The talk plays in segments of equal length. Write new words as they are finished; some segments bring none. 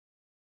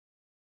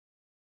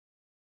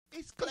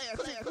It's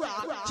Classic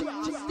Rock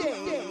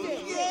Tuesday.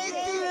 Yeah.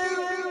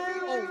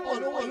 On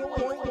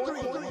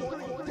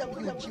 108.3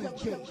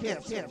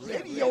 WGKS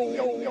Radio.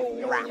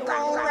 Rock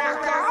on,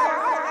 rock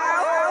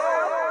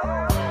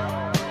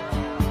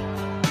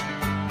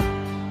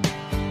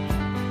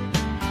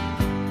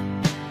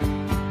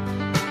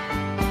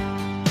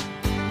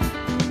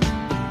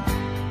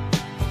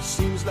on.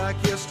 Seems like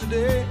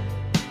yesterday,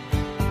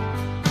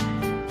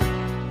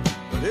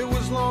 but it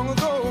was long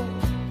ago.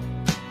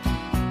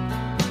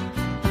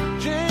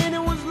 Jane,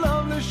 it was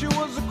lovely, she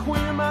was the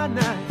queen of my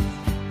night.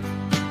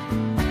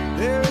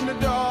 There in the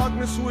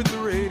darkness with the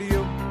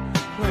radio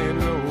playing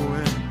low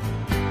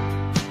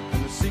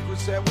and the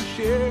secrets that we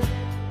shared,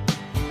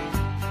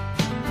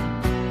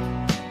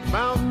 the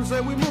mountains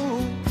that we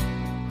moved,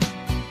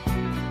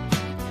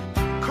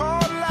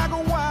 caught like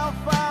a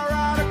wildfire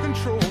out of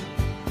control,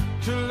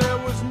 till there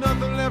was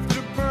nothing left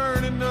to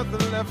burn and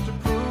nothing left to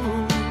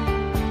prove.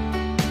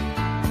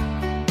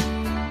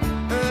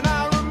 And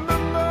I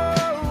remember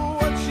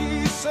what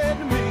she said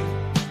to me,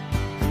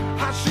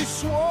 how she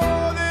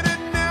swore that it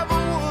never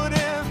would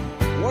end.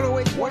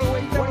 108,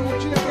 108,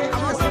 108,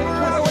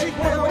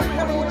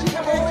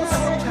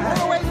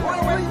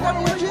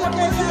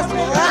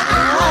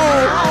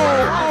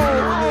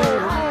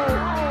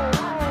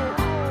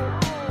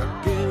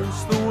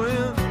 against the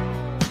wind.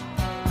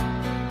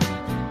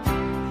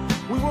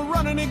 We were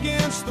running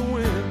against the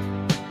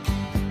wind.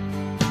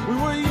 We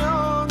were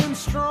young and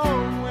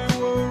strong. We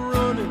were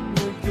running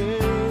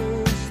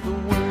against the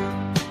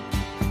wind.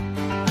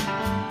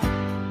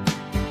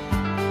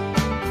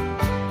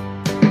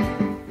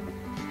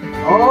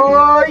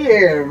 Oh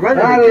yeah,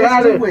 running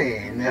against the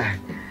wind.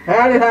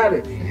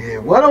 Howdy. Yeah,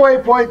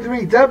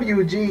 108.3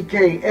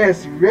 WGKS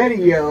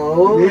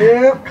Radio.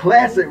 Yep.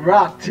 Classic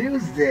Rock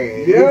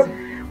Tuesdays. Yep.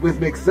 With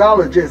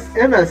mixologist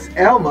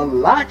MSL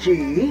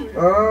Malachi.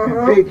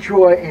 Big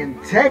Troy in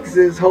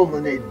Texas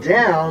holding it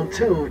down,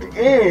 tuned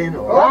in,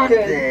 locked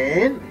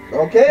in.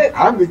 Okay.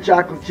 I'm the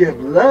Chocolate Chip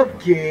Love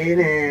Kid,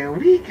 and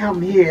we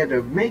come here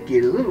to make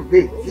it a little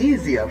bit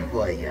easier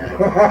for you. Take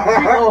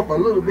off a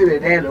little bit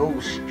of that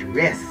old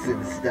stress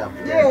and stuff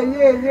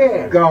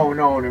Yeah. going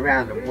on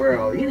around the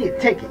world. You need to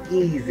take it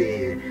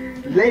easy.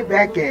 Lay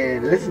back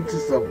and listen to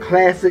some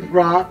classic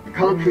rock,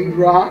 country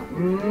rock,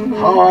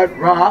 hard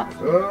rock,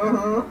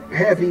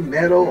 heavy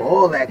metal,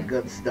 all that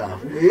good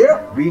stuff.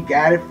 Yep. We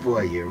got it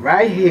for you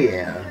right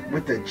here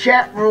with the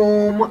chat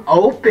room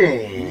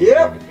open.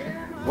 Yep.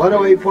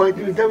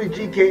 108.3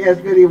 WGKS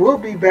video. We'll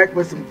be back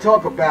with some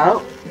talk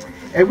about,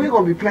 and we're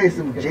going to be playing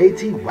some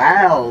JT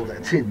Wild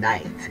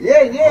tonight.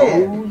 Yeah.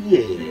 Oh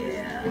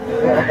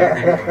yeah.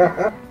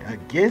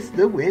 Against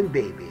the wind,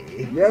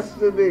 baby.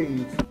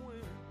 Yesterday.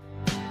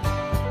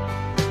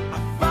 I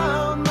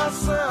found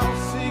myself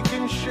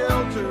seeking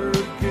shelter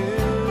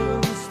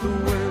against the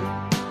wind.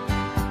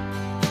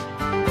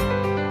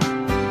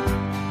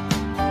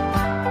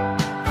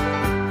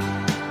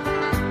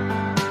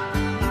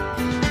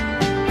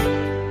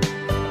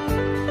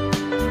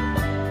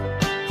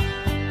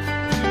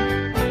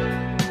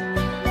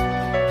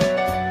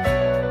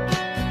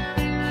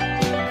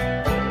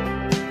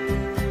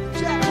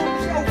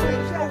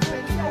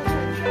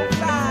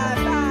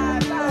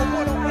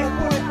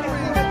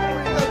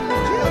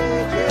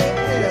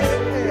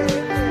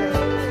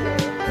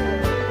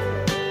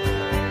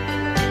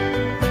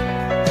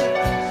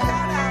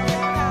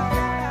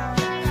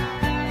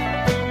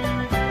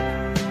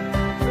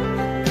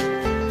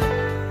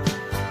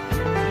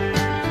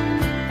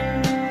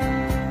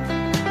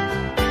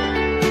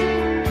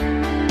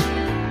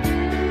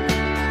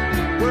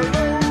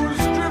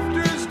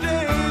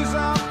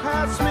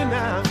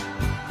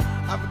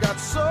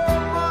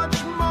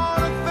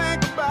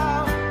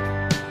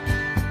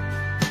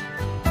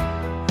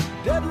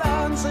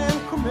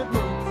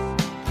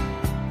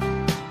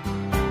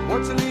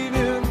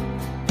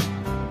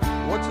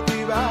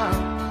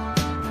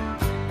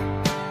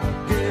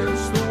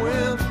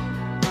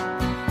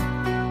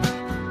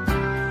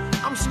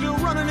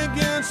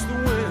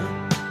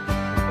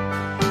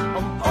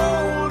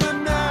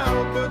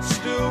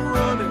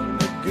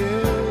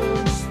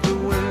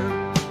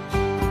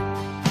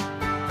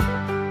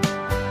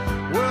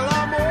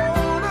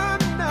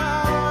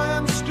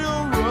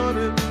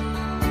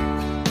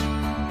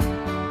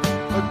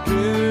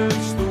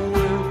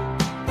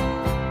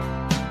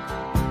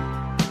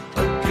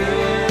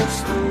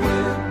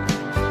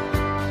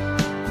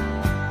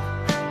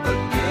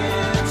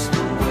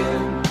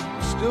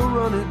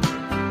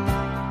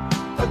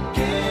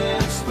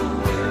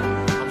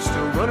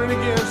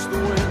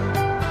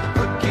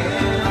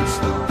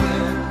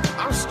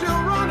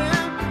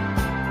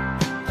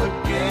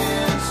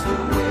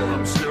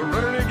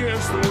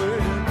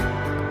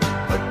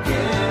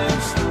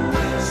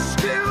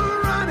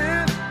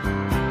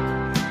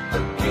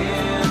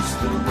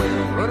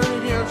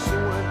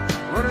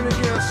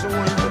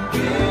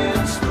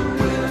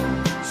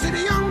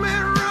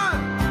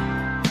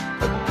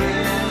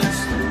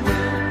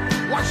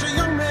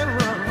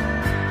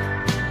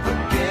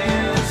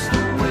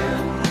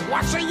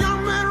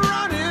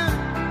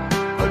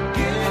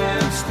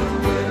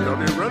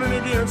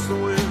 against the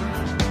wind.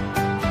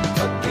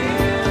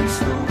 Against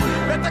the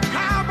wind. Let the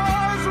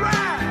cowboys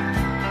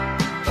ride.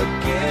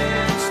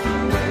 Against the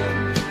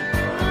wind.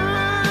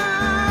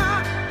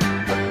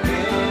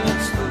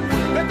 Against the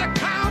wind. Let the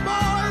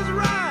cowboys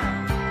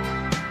ride.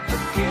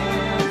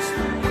 Against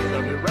the wind.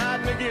 Let me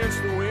riding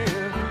against the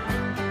wind.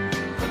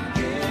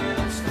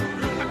 Against the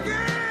wind.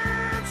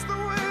 Against the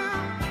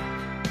wind.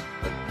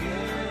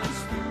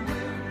 Against the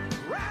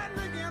wind.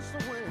 Riding against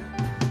the wind.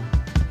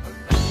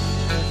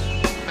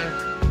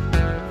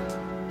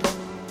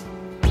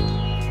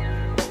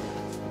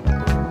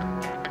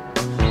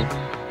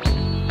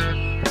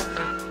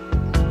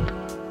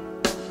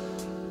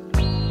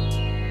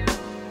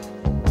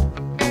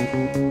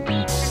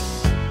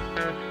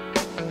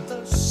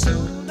 The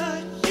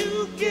sooner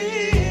you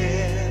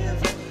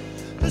give,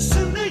 the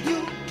sooner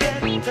you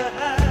get to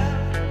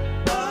have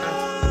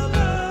a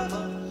love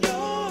of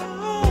your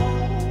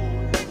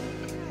own.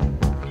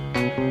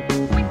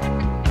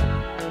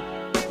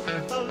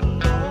 The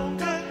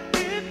longer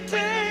it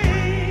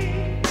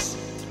takes,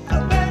 the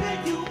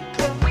better you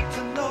come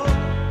to know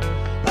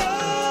a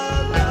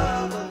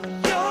love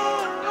of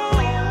your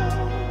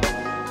own.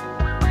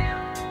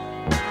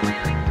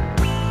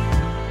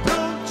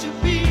 Don't you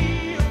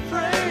be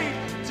afraid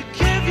to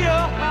give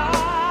your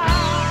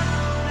heart.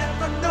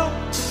 Never know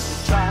till you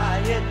try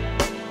it.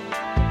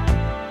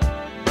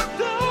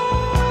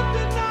 Don't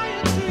deny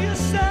it to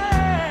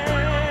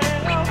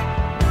yourself.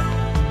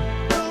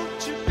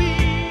 Don't you be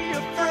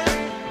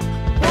afraid.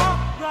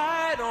 Walk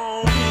right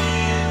on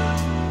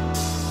in.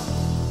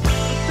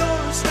 The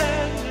door is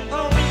standing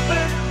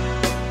open.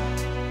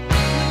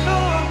 You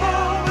know I'm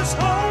always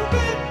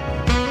hoping.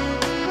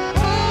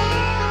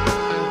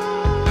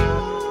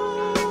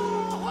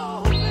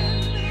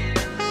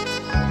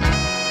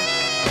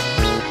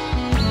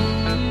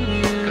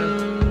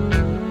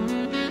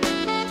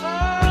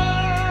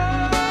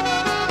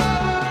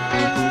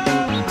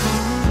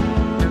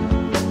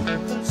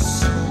 The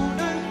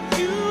sooner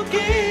you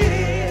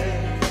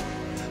give,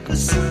 the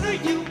sooner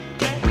you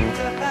get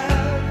to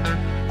have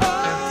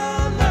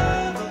a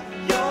love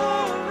of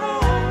your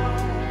own.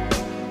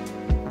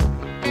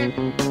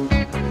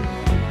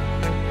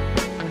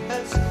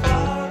 As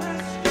far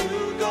as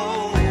you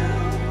go,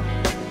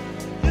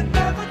 you're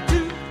never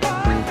too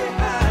far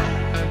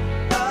behind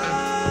a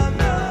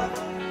love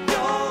of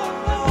your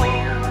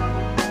own.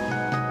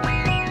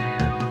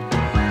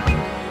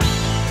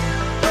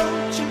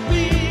 Don't you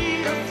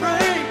be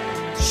afraid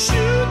to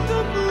shoot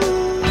the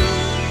moon.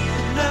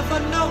 You never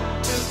know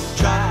till you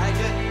try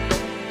it.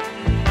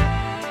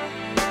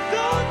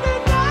 Don't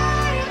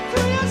deny it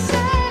to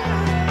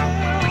yourself.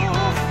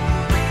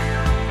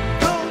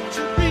 Don't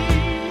you be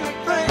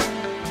afraid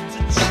to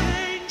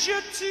change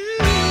your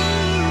tune.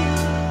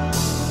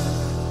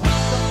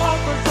 The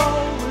offer's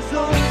always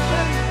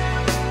open.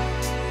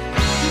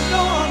 You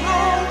know I'm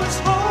always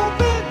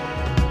hoping.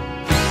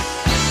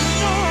 You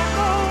know I'm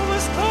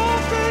always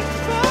hoping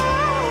for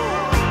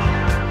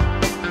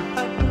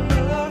a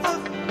love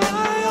of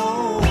my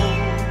own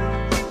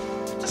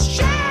to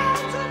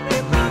shelter me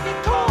from the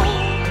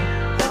cold.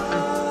 A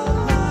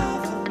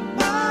love of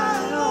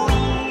my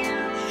own.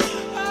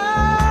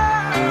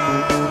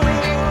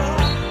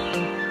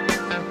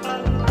 A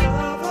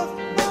love of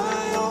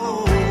my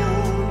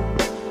own.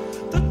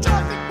 The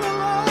traffic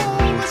will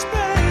always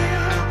pay.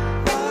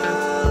 A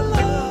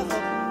love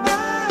of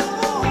my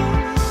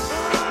own.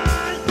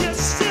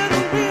 Yes, it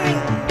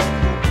will.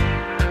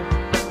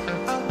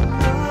 A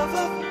love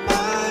of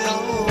my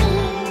own.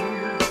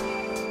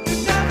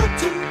 You're never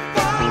too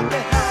far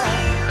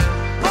behind.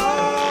 A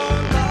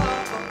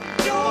love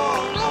of your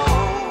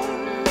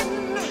own.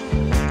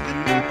 You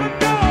never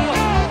know.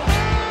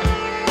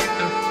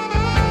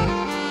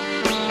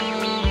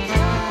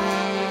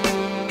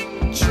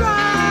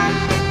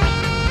 Try.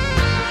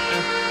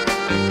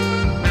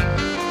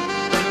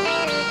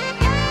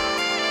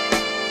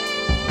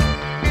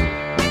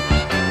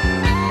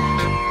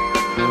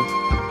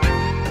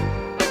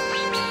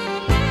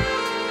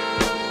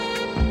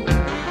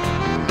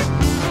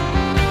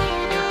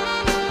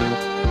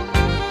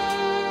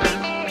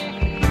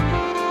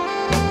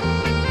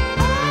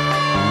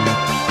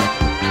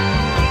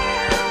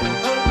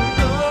 A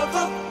love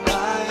of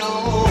my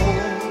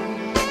own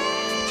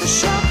to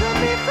shelter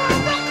me from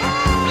the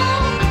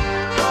cold.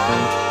 A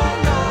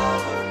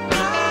love of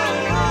my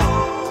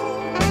own.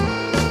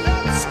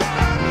 That's what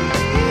I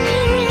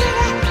need.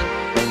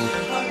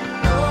 A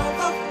love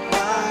of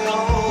my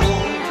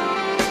own.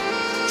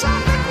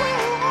 Traffic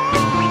will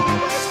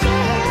always be.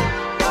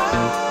 A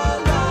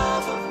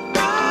love of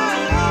my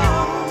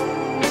own.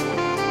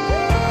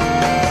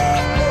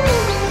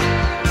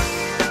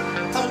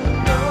 A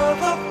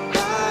love of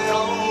my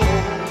own.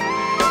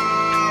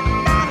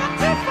 Never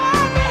too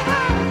far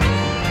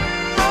behind.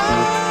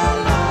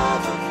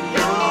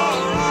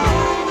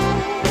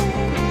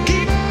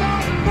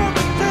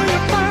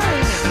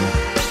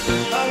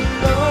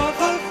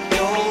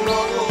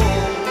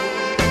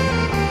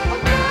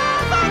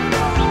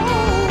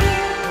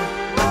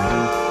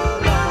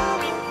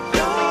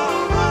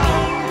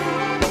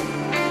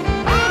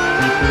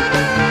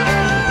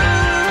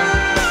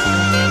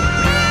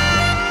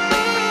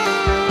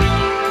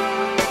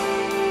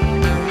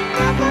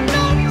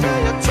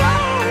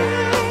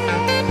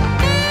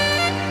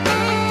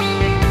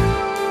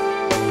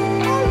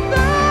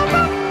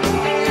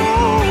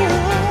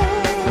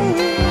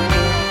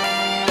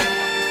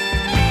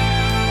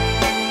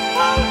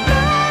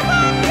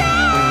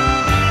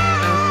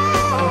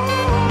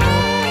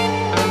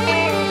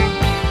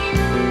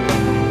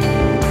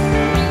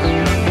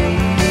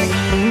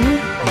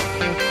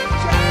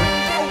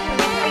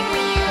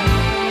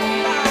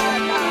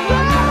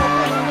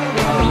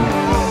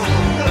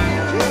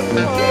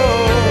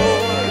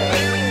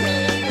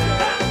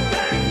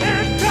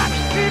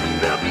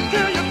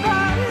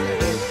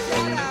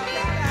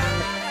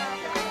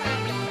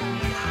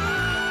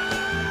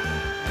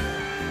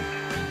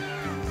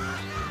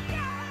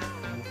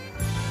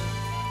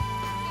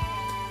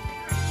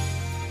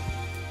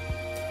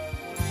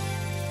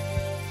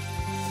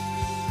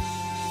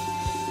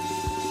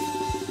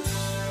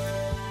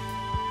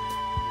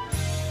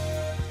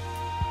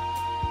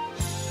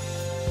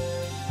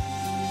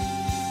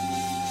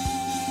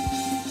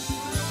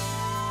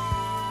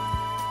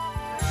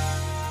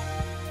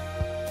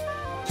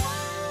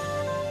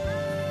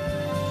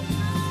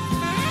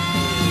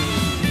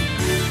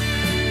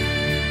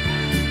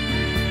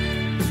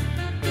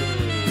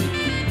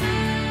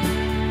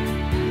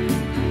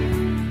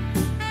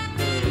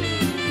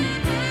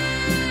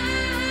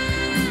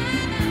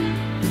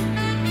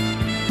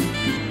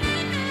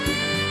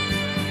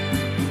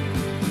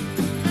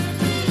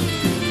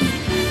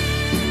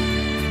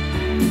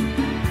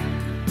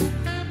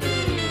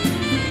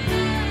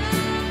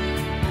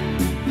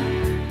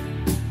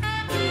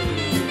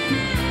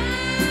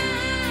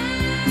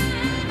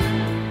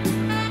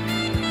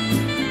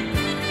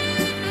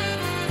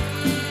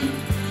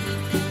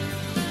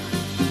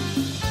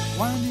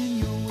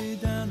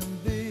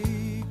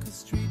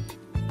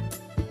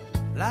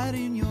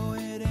 go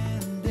ahead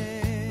and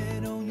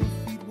dead on your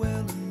feet.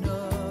 Well,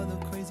 another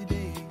crazy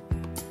day.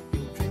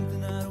 You'll drink the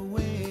night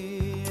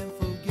away and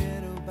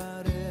forget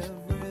about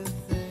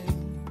everything.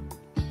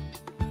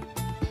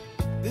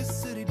 This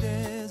city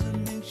desert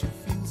makes you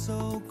feel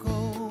so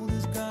cold.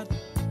 It's got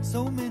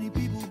so many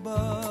people,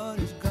 but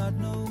it's got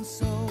no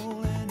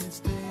soul. And it's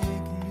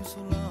taken you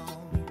so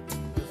long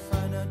to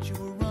find out you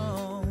were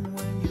wrong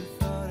when you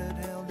thought it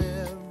held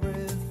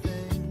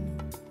everything.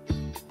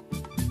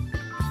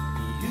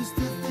 You used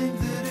to think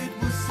that it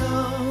was so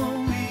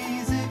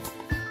easy.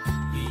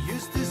 You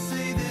used to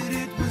say that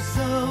it was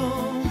so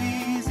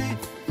easy.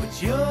 But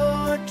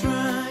you're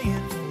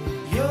trying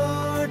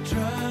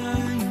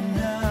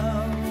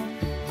now.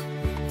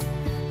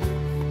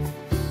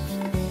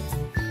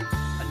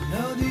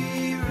 Another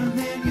year and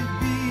then you'd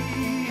be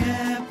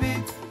happy.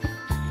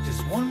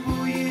 Just one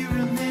more year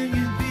and then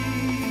you'd be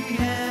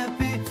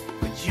happy.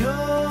 But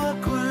you're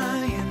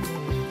crying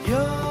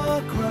now.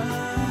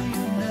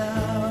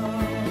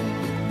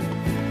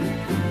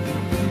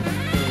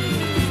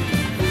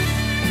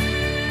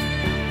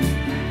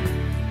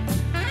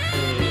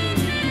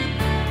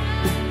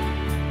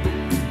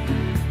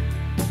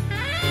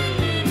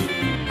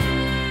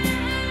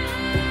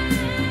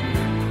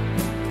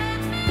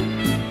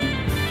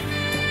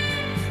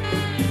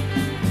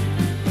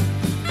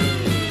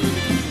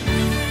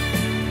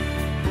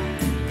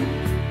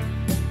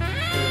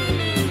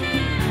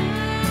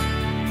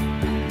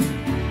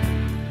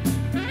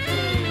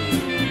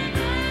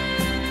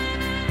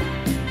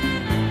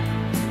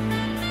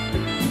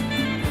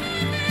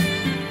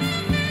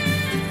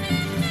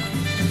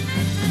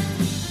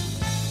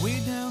 Way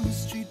down the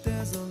street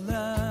there's a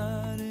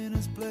light in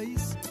his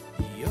place.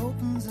 He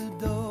opens the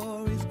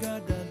door, he's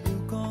got that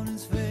look on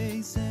his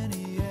face, and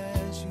he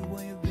asks you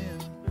where you've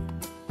been.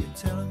 You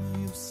tell him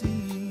who you've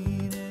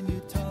seen, and you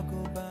talk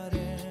about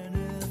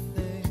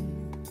anything.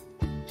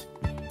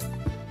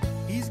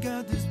 He's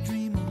got this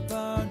dream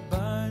about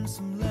buying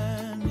some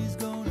land. He's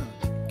gonna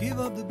give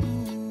up the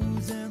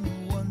booze and the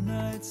one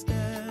night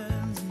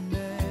stands, and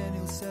then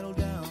he'll settle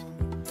down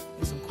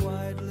in some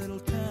quiet little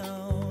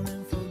town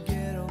and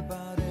forget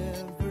about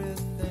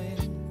everything.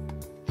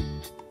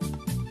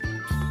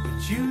 But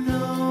you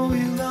know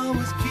he'll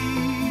always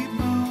keep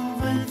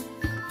moving.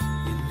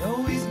 You know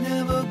he's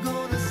never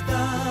gonna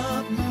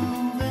stop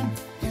moving.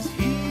 'Cause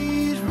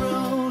he's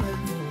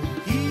rolling,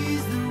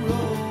 he's the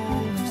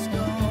rolling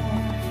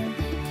stone.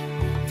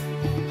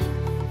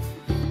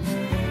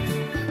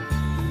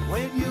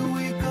 When you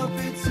wake up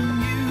it's a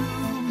new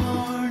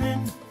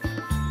morning.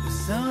 The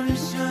sun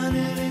is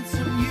shining, it's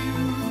a new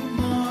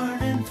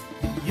morning.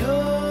 And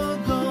you're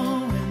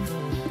going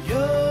home.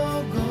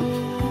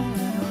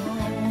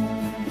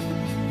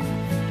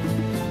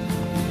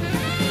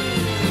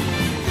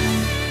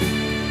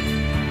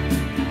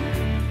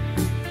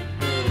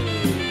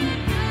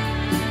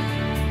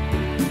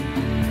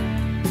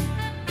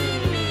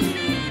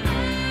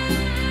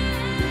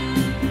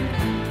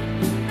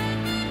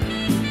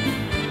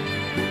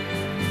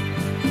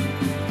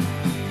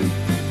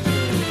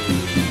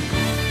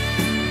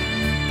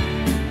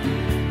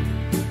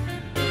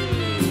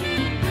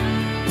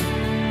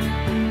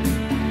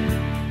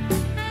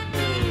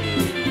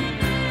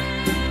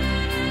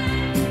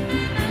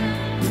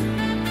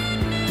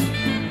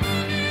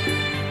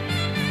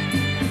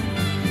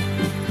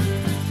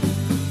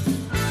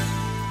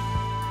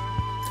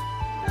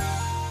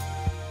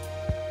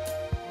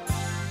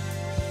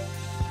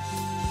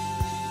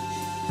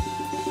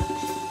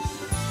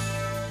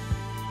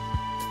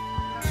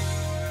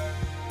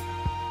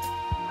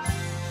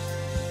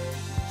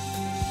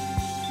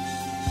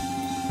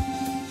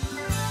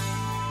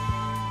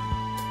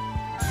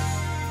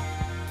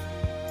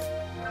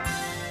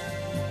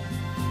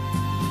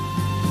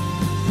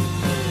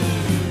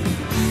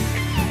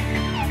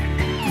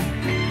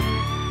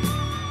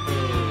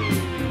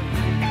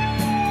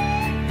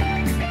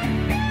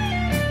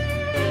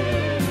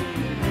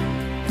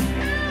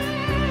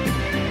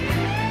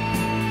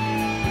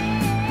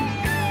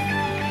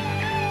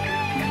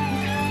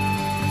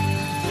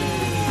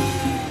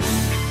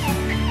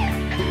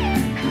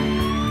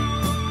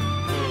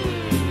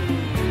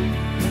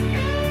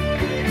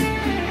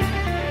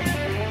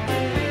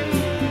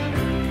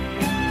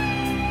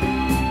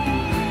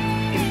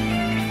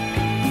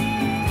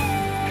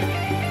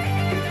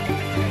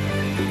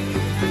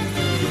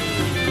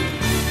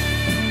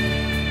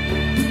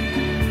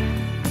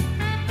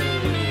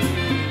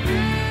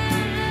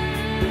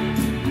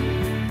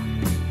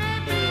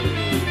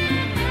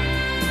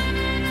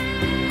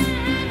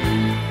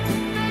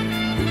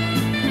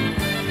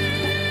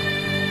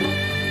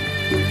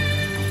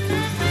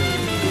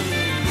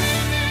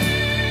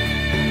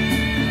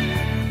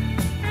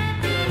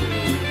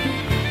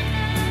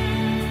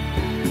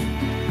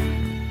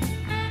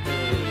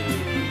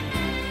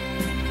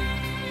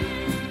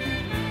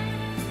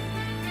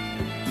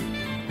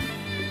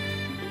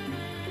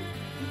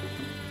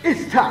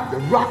 It's time to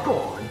rock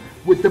on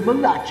with the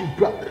MALACHI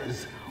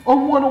brothers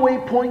on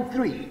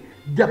 108.3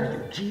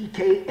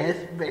 WGKS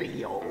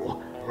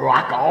Radio.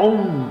 Rock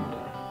on!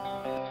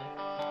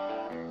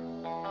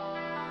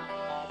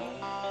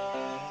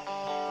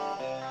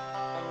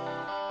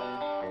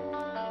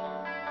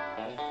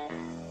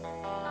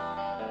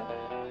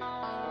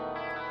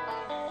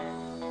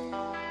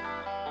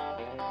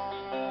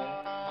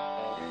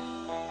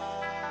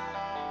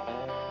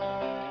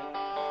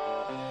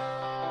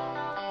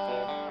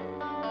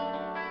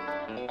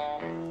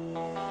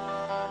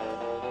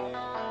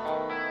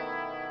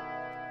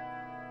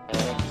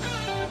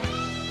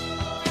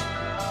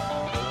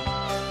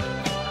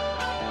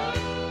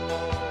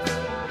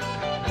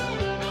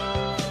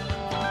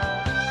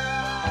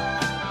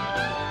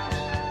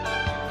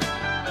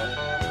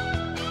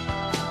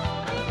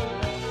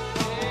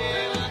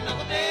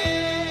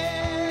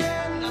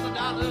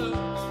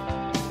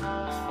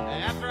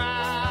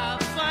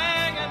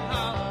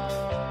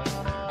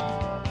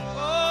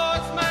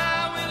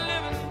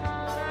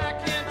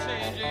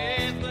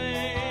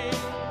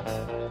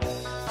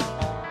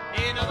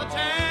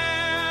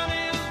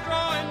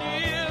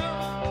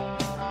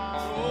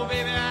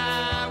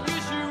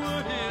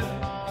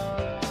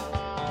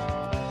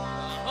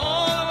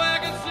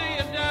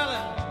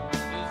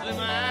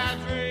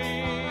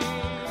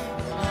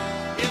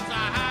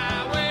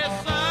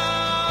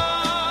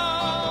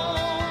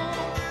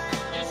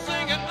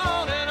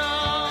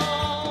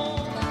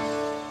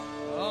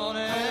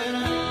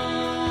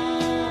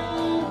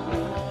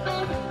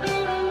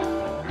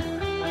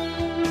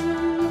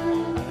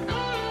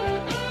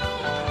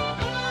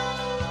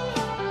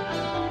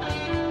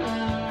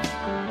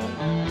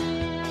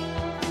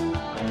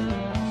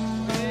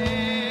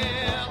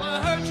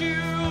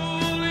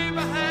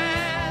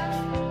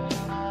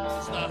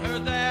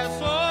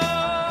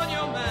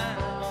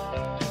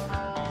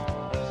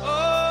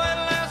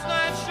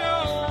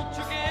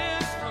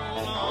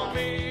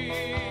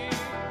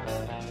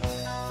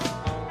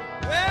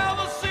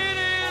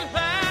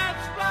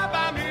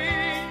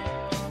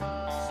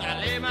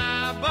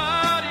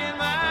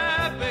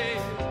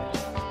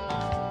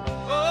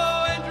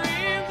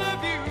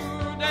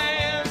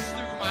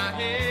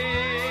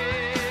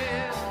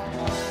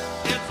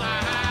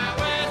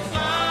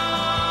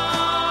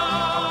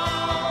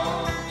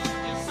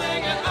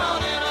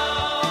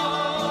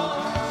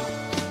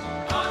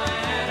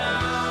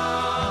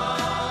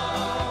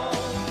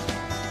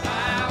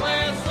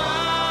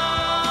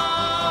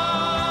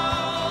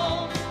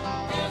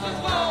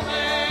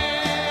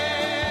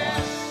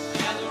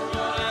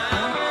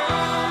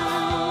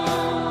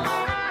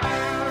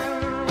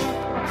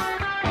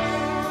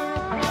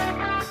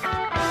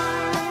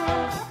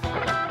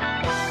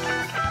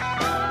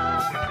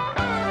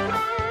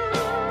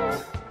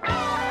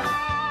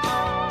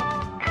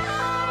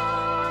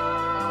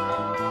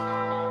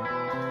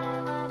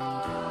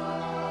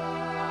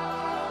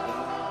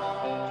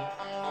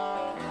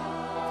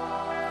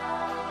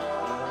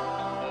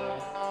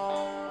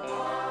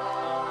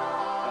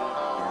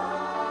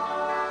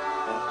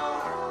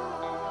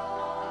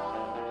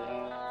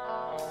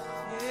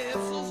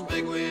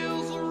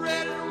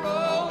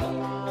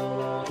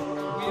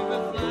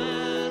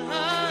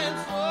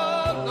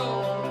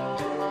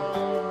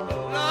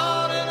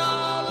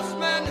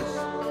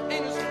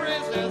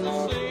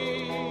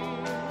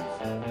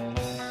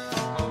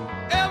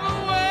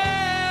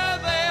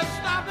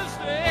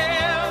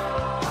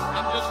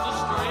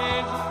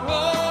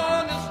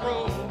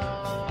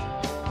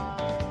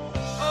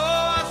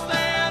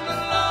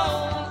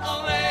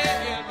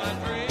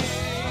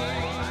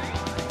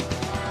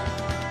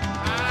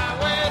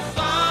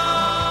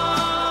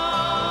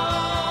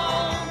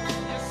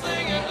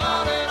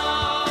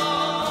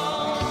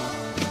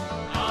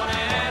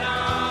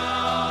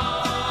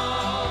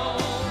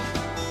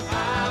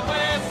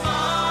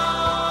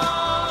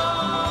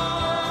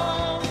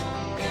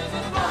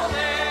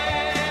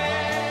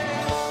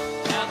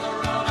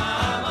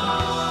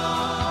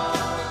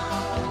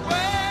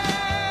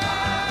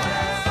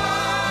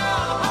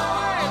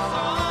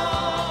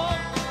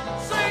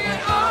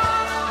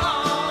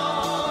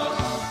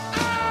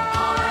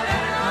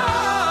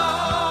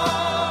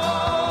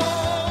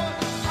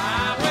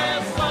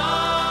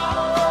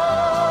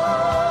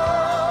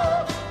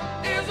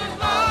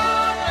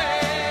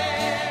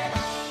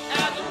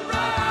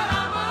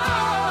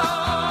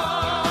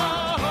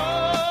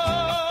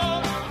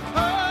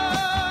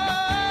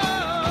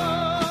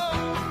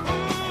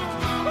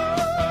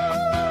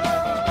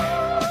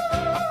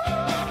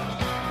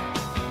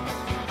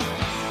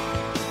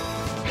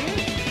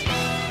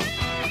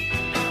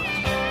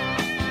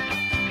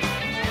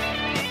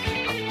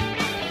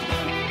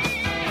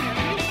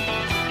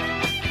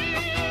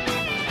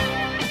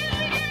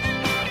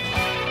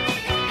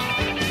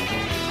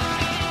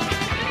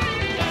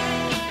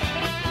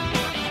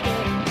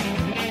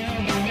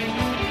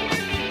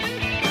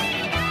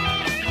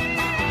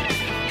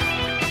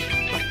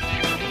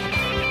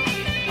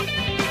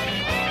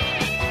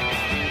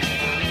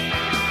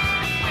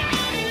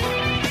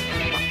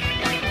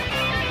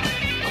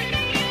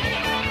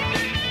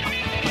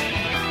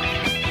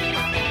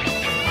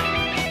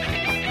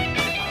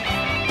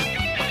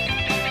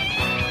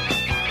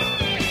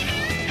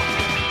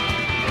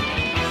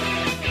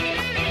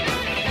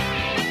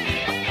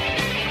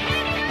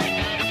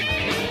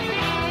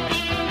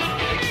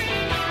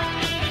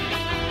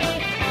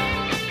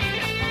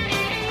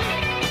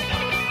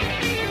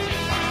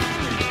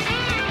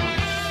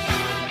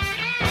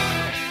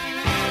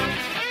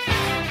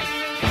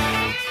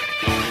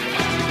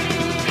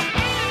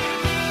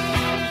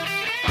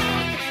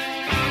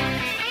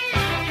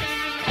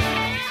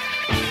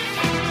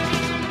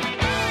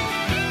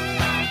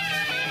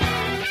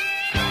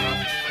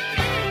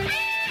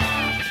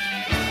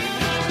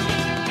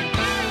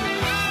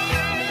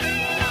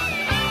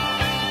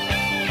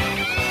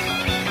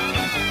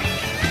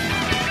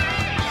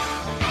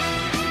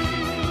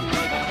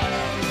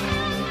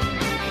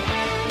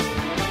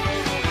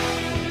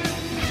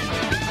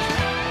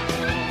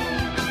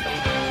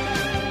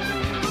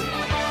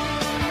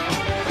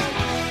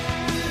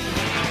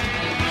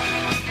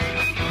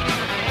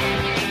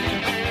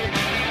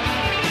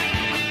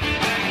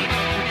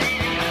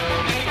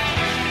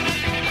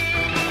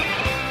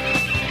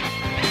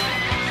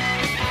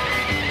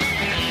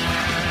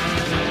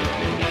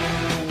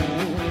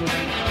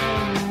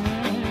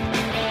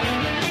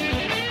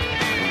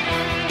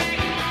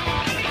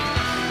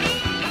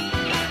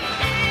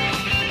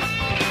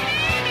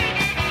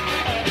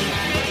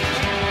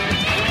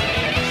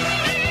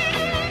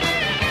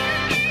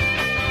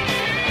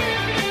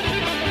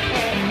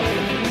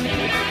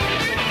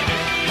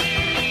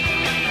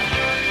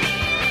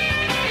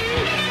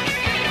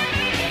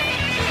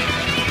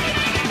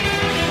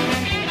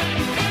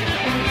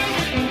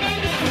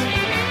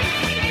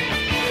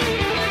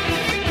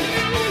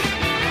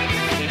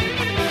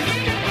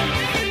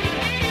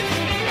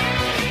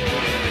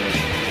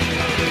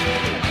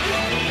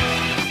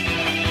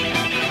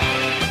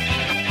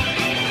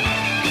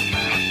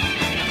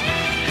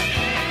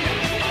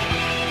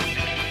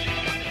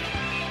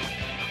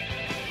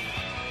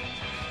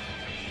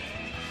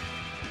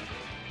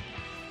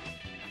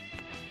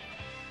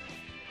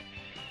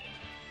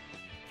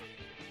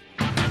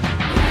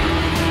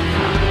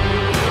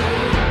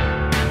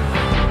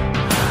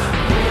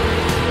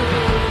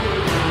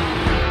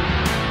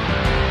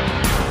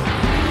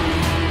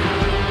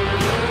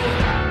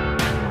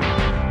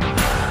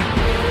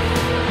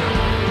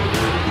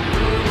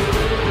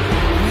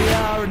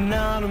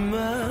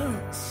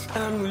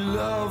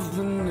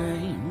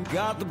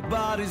 got the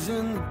bodies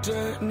in the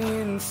dirt,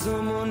 needing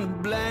someone to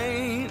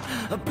blame.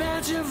 A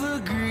bunch of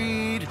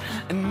greed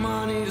and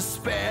money to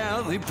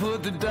spare. They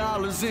put the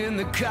dollars in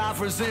the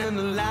coffers and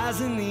the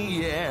lies in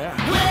the air.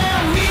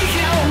 Where we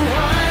go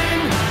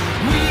one,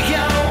 we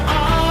go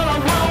all. I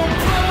won't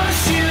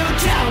push you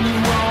down, you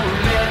won't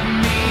let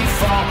me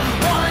fall.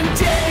 One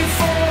day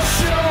for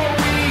sure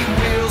we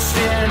will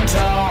stand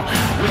tall.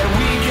 Where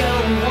we go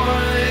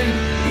one,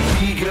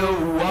 we go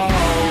all.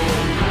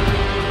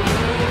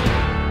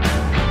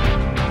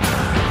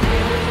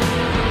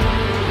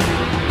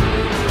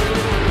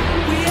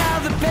 We are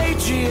the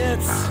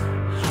patriots.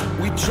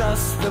 We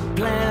trust the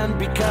plan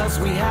because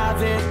we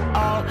have it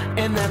all,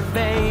 and that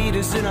fate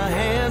is in our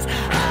hands.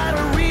 Had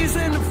a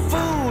reason to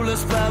fool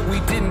us, but we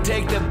didn't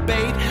take the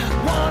bait.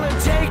 Wanna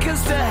take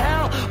us to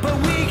hell, but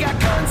we got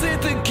guns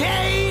at the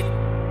gate.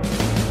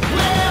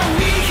 Where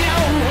we go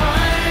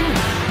one,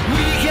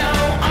 we go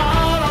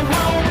all. I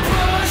won't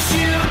push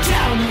you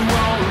down, you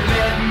won't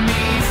let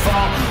me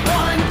fall.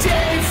 One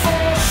day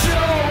for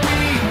sure we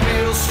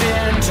will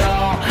stand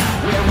tall.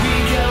 Where we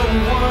go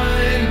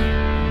one,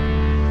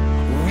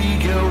 we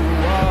go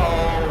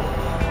all.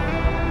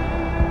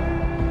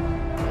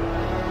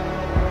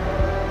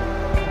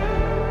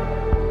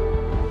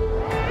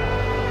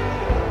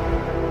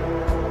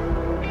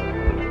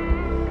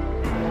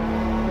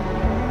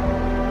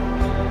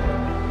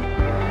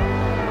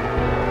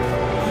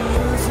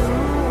 Losing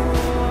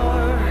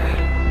war,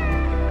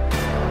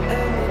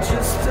 and you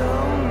just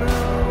don't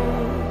know,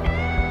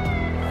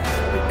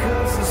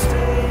 because the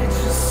stage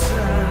is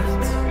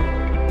set.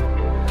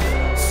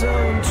 So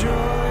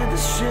enjoy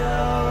the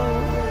show.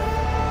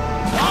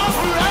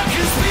 Offer a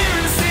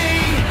conspiracy,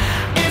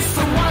 it's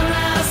the one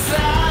last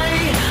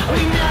lie.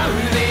 We know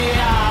who they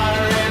are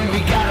and we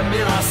got them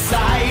in our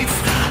sights.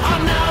 Our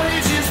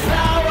knowledge is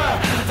power,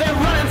 they're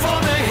running for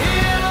the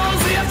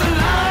hills. If the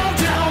law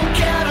don't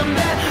get them,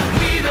 then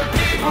we the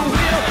people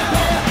will.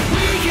 Where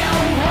we go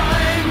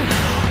one,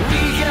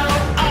 we go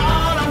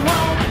all. I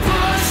won't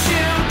push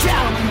you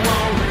down, you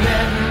won't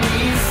let me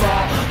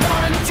fall.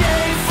 One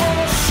day for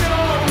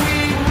sure we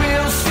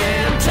will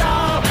stand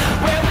tall.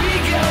 Where we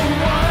go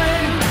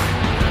one,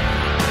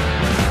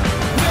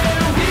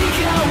 where we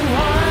go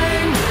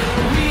one,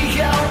 we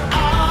go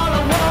all. I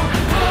won't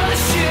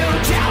push you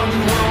down,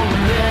 you won't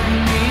let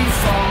me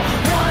fall.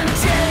 One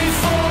day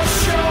for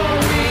sure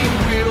we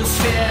will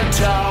stand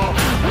tall.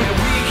 Where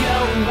we go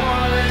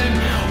one,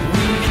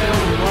 we go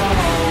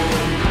all.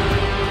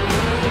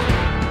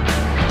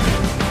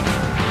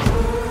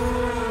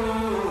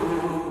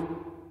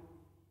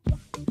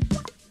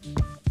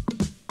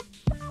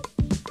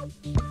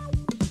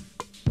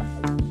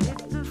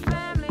 It's a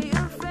family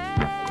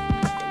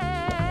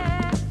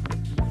affair.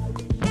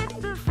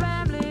 It's a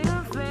family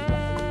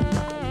affair.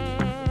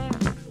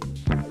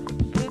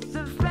 It's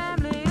a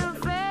family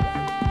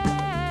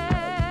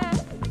affair.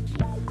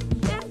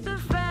 It's a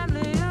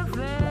family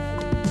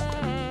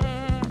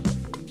affair.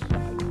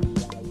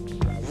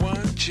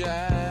 One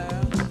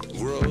child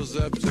grows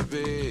up to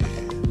be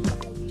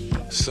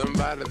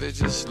somebody that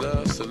just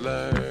loves to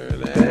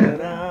learn.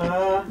 And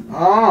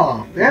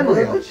Oh,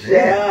 family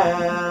affair.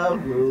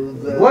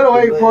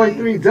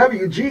 108.3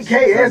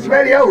 WGKS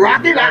Radio,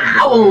 rocking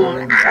out.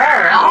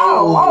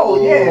 Oh,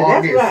 yeah, that's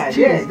August right.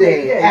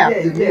 Tuesday Yeah.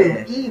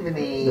 afternoon,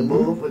 evening. The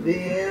move for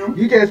them.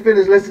 You just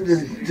finished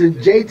listening to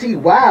JT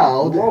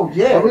Wild. Oh,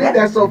 yeah. I believe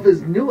that's off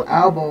his new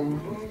album,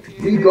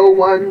 We Go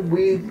One,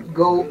 We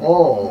Go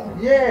All.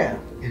 Yeah.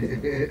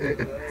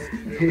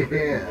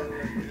 Yeah.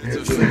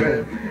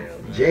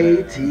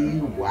 JT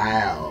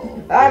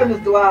Wild. Howdy,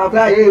 Mr. Wild.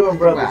 How you doing,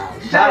 brother?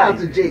 Wild. Shout out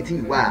to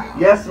JT Wild.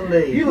 Yes,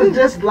 indeed. You was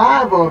just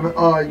live on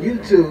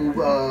YouTube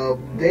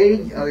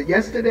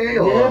yesterday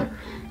or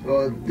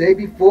day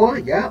before.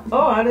 Yep.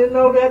 Oh, I didn't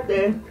know that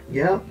then.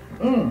 Yep.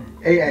 Mm.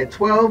 Hey, at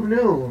 12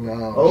 noon.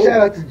 Oh. Shout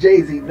out to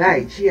Jay-Z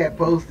Knight. She had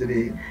posted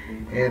it.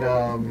 And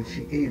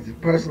he's a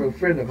personal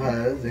friend of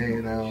hers.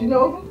 And She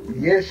knows him?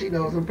 yeah, she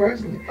knows him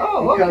personally.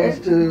 Oh, he okay.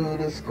 comes to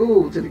the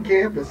school, to the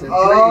campus, and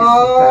plays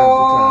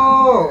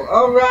Oh,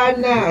 all right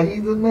now.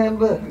 He's a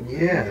member. from time to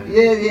time. Yeah. I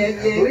Yeah.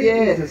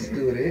 believe he's a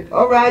student.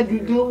 All right, you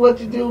do what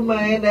you do,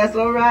 man. That's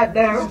all right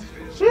now.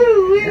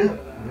 Shoo, Yeah.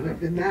 And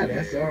if not,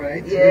 that's all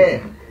right. too. Yeah.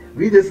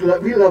 We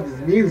love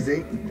his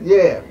music.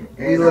 Yeah.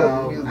 We And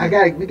love the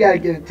music. we gotta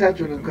get in touch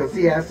with him because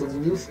he has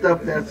some new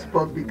stuff that's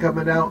supposed to be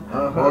coming out,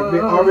 or Uh-huh.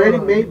 already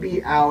may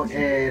be out,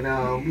 and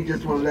we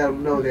just want to let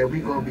him know that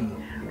we're gonna be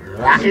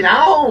rocking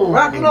on,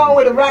 Rocking on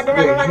with it. Rocking.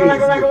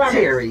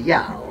 Terry,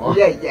 y'all.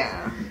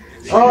 Yeah.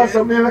 Oh,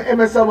 so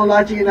MSL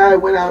MALACHI and I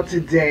went out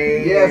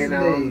today, Yes, and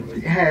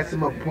indeed. had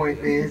some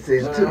appointments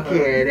and took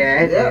care of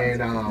that, Yep.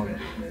 and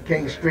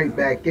came straight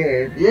back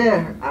in.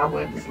 Yeah, I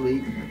went to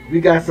sleep. We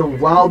got some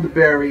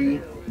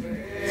Wilderberry.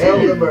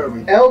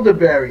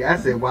 Elderberry. I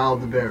said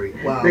Wilderberry.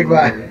 Think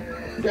about it.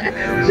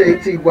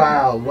 JT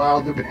Wild,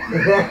 Wilderberry.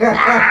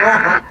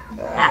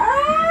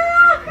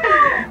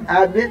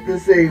 I meant to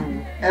say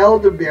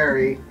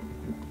elderberry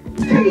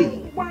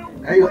tea.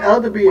 And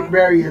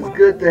elderberry is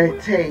good to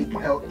take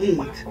or eat.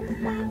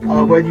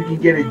 Where you can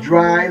get it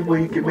dry, where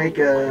you can make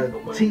a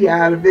tea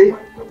out of it,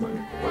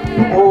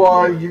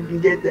 or you can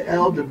get the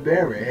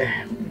elderberry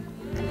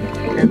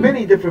in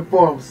many different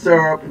forms,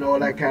 syrup and all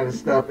that kind of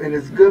stuff. And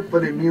it's good for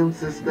the immune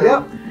system.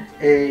 Yep.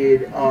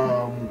 It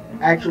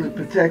actually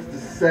protects the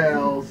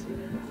cells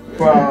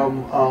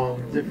from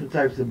different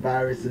types of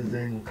viruses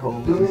and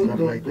colds and stuff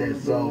like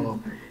that. So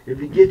if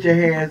you get your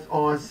hands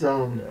on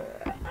some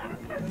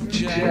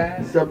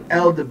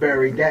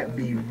elderberry, that'd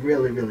be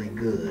really, really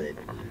good.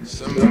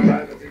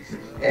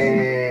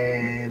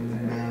 And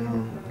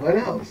what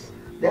else?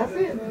 That's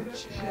it.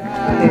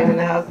 I came in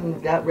the house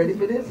and got ready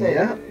for this.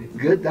 Yeah,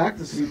 good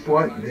doctor's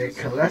report. The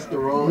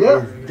cholesterol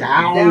Yep. is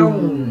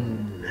down.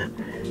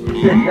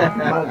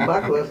 My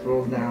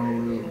cholesterol's down a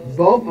little.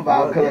 Both of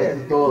our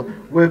cholesterol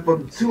went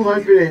from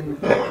 200 and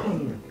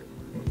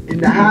in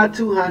the high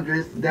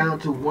 200s down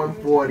to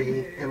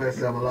 140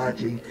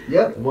 MALACHI.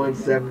 Yep.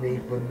 170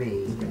 for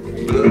me.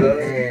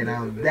 And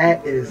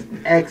that is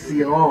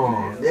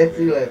excellent.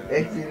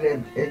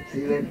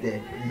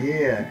 Excelente.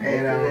 Yeah,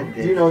 and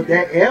you know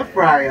that air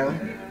fryer.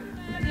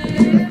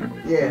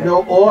 Yeah.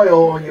 No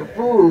oil on your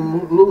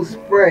food, little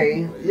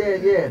spray.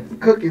 Yeah.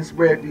 Cooking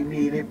spray if you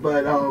need it,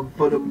 but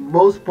for the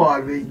most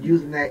part of it,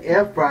 using that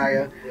air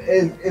fryer,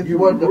 It's you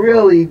wonderful.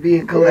 really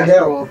being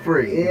cholesterol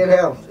free. It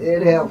helps.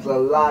 It helps a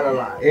lot.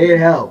 It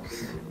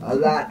helps. A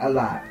lot.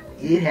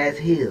 It has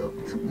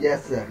helped.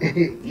 Yes, sir.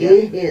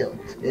 It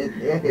helped. It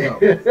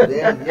helps.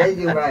 Yeah,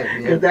 you're right,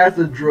 Because man. that's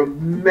a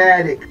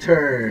dramatic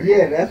turn.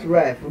 Yeah, that's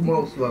right for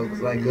most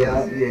folks like Yeah.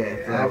 us. Yeah,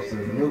 so.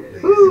 Absolutely.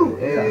 Woo,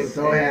 We are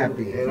so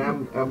happy. And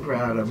I'm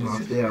proud of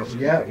myself.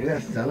 Yep,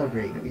 we're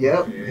celebrating.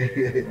 Yep.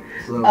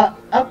 So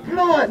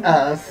Applaud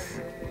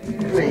us,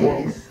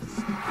 please.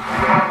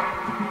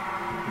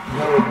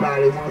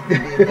 nobody wants to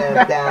be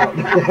left out.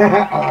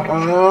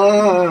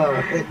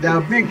 Now,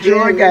 Big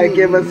Joy got to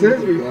give us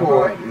his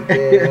report.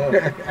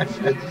 Yeah.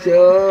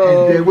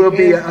 Sure. And there will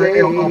be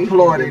Applauding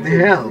applauding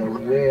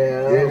him.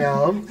 Well, You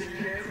know?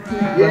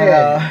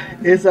 yeah.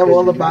 It's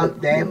all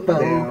about that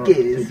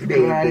focus,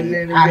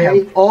 baby. I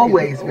have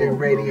always been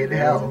ready and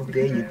health.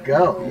 There you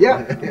go.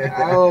 Yep.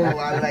 Oh,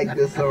 I like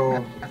this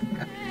song.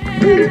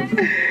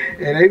 And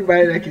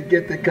anybody that can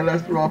get the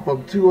cholesterol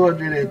from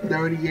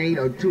 238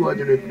 or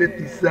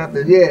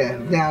 257 Yeah,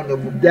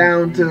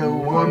 down to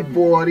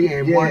 140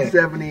 and Yeah.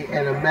 170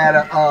 in a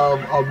matter of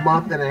a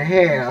month and a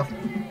half.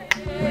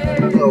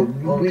 So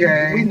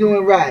Okay. we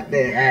doing right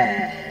there.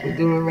 Yeah. We're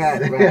doing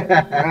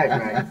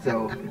right.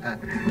 So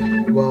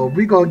Well,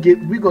 we're gonna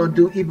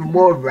do even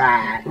more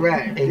right.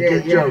 right. And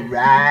get your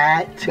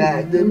right to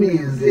back the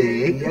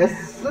music. Yes,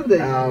 Sunday.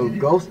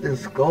 Ghost and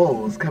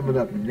Skulls coming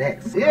up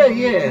next. Yeah.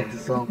 It's a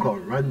song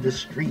called Run the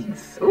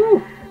Streets.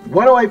 Ooh.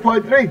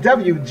 108.3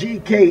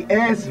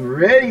 WGKS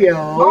Radio.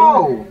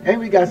 Oh. And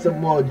we got some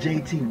more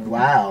JT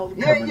Wild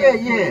coming up.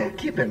 Yeah.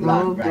 Keep it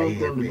locked right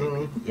here,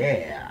 baby.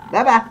 Yeah.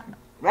 Bye.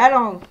 Right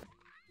on.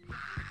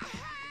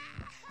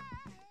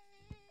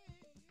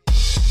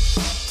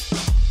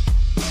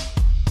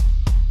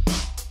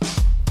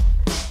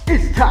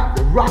 It's time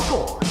to rock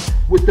on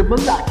with the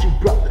Malachi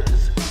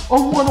Brothers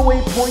on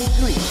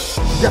 108.3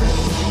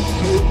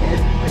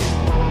 WGKS.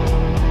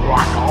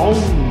 Rock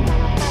on.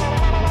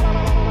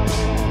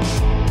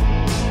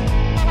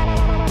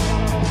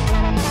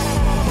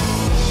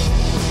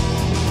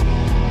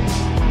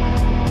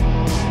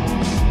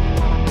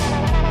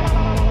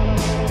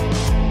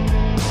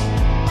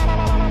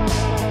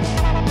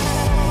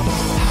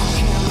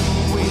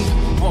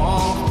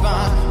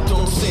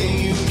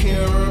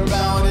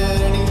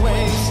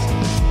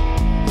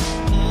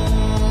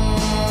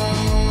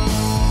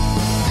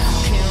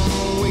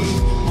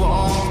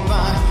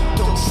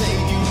 Don't say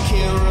you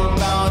care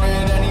about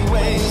it anyway.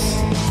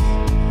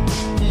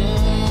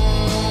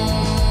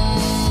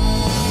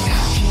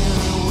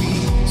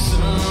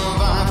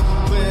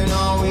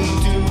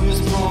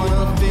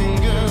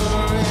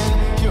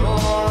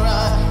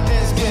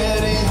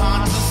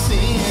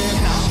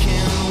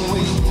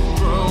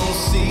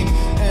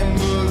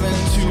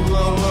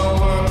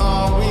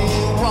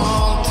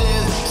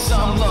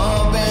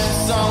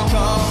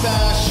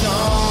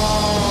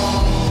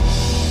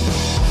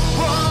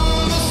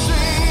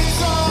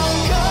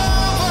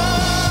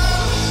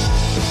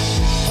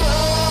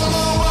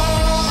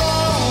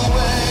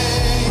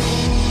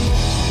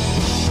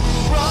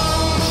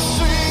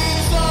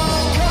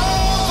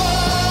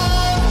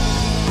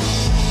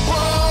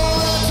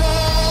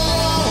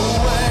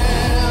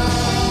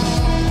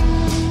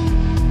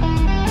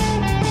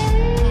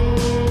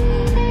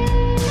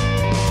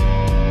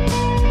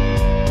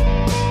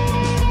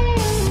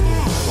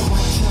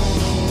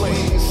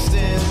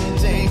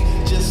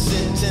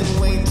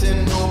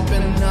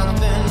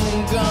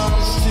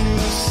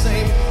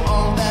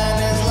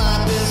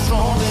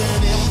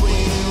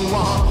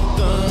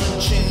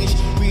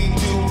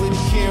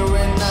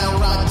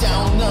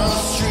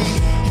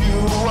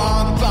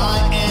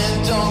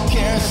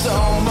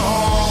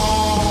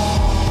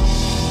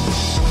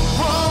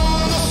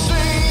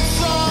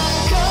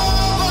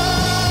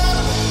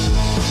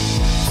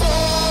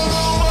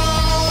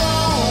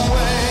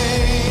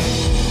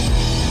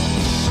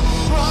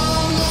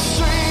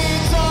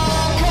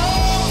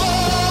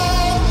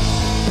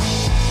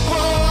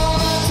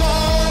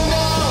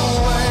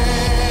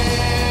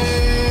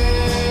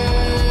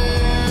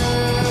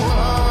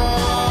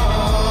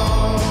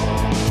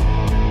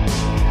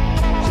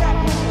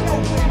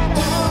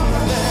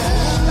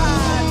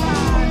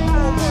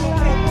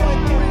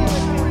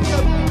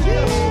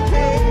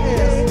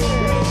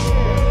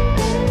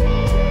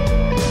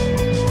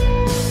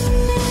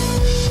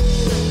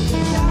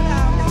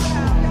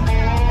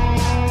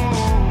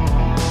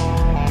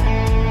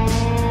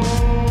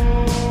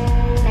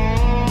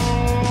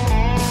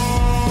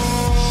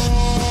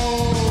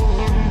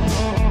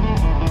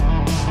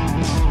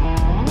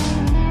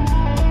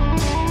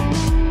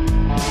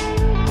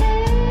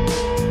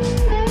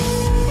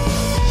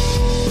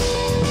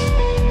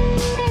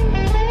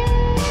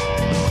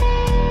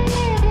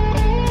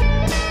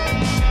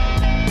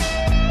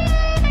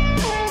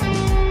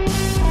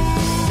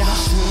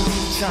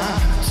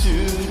 time to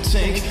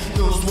take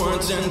those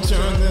words and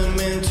turn them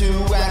into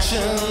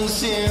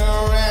actions here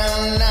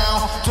and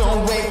now.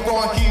 Don't wait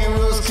for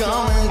heroes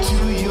coming to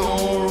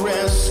your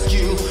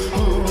rescue.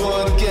 Who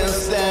would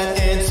guess that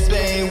it's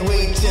been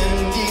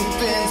waiting deep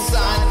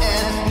inside,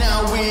 and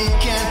now we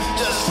can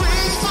just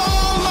reach for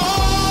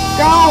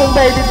more. Go on,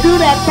 baby, do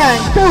that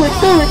thing. Do it,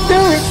 do it, do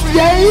it.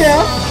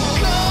 Yeah.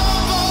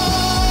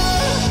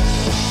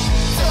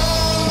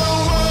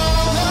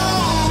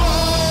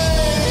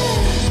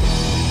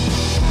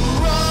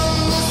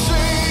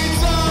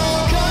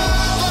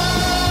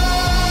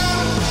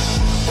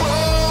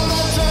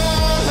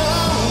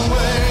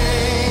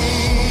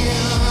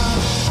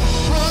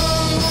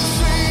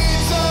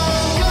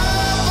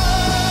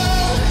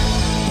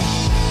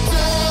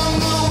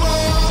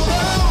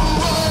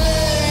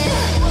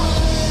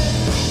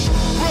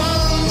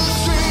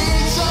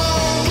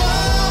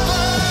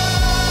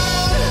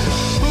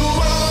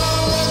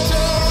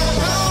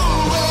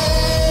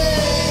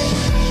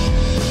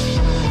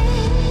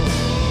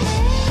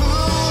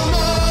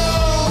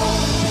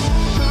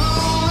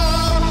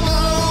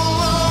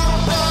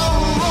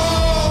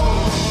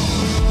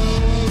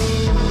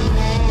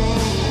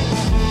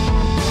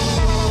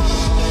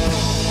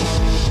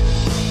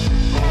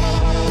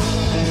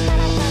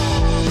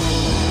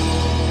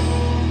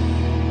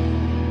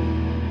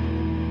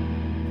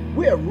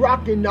 We're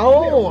rocking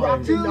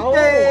on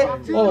Tuesday on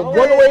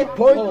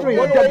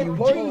 108.3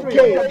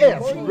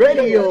 WGKS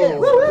Radio.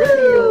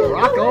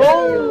 Rock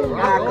on,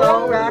 rock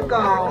on, rock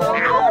on.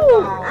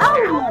 Ow,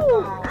 ow.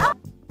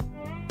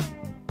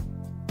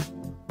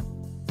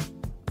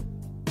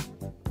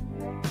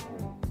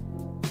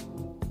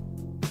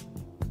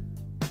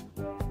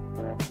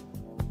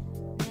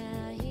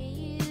 Now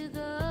here you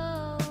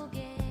go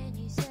again.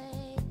 You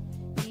say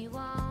you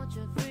want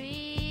your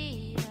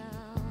freedom.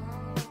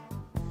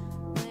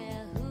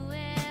 Well, who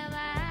am I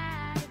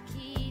to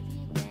keep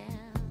you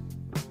down?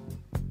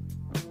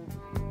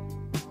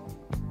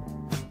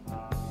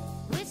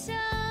 It's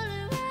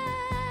only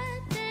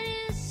right that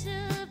you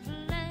should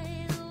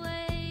play the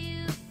way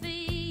you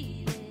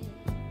feel it.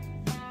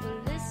 But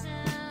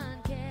listen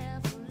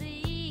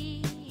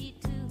carefully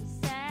to the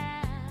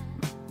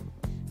sound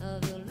of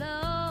your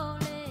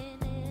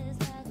loneliness,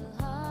 like a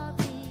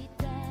heartbeat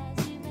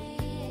drives you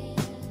mad.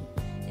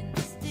 In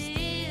the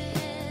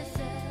stillness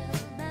of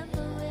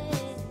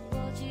remembering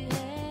what you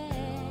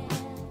had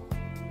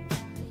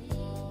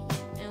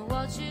and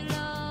what you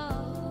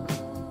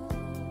lost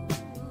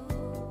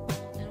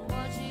and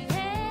what you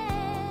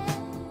had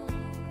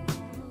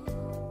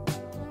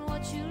and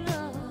what you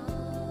lost.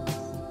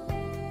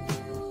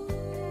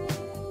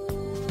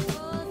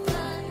 Oh,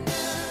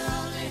 thunder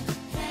only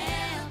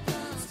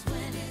happens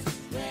when it's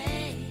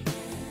raining.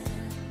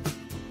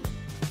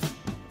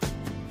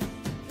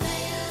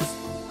 Players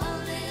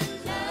only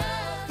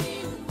love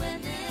you when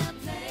they're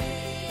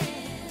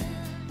playing.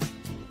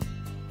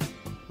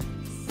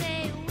 Say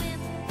when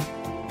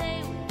they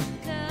will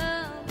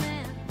come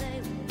and they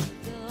will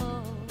go.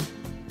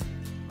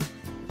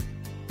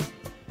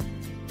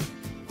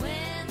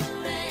 When the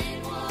rain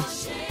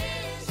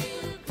washes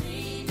you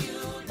clean,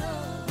 you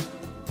know.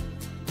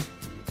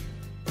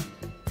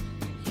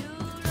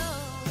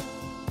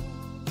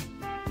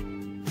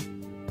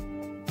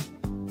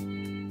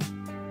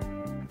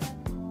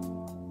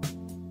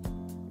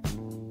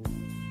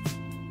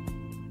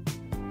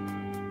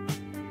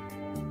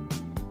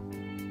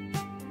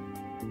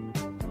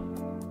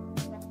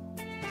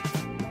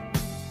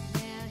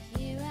 Now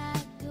here I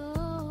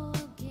go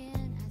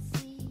again. I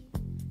see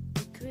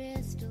the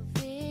crystal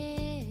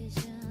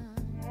vision.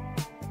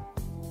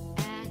 I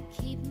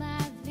keep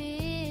my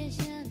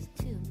visions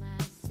to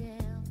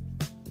myself.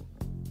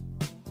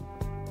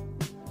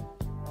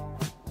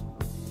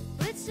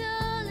 It's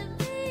only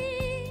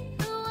me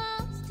who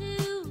wants to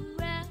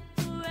wrap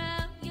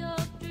around your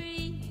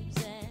dreams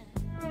and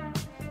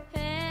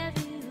have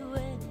you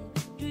any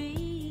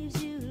dreams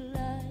you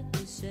like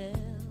yourself.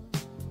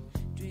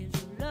 Dreams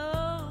of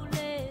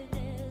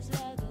loneliness,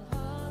 like a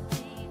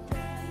heartbeat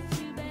drives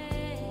you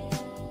mad.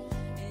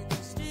 In the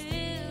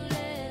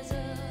stillness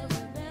of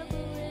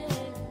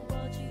remembering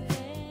what you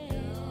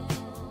had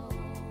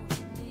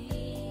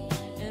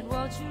and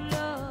what you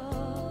lost,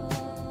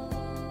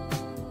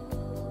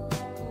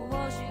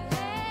 what you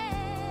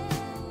had,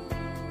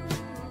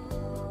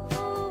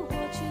 oh,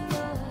 what you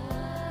lost.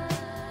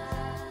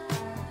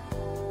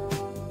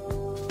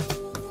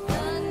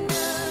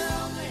 Thunder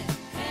only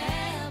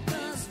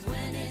happens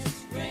when it's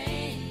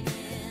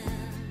raining.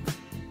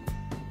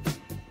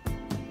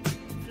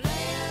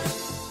 Players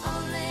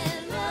only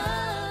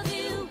love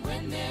you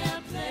when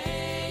they're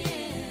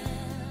playing.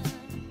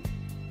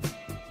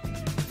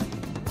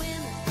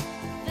 Women,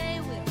 they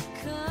will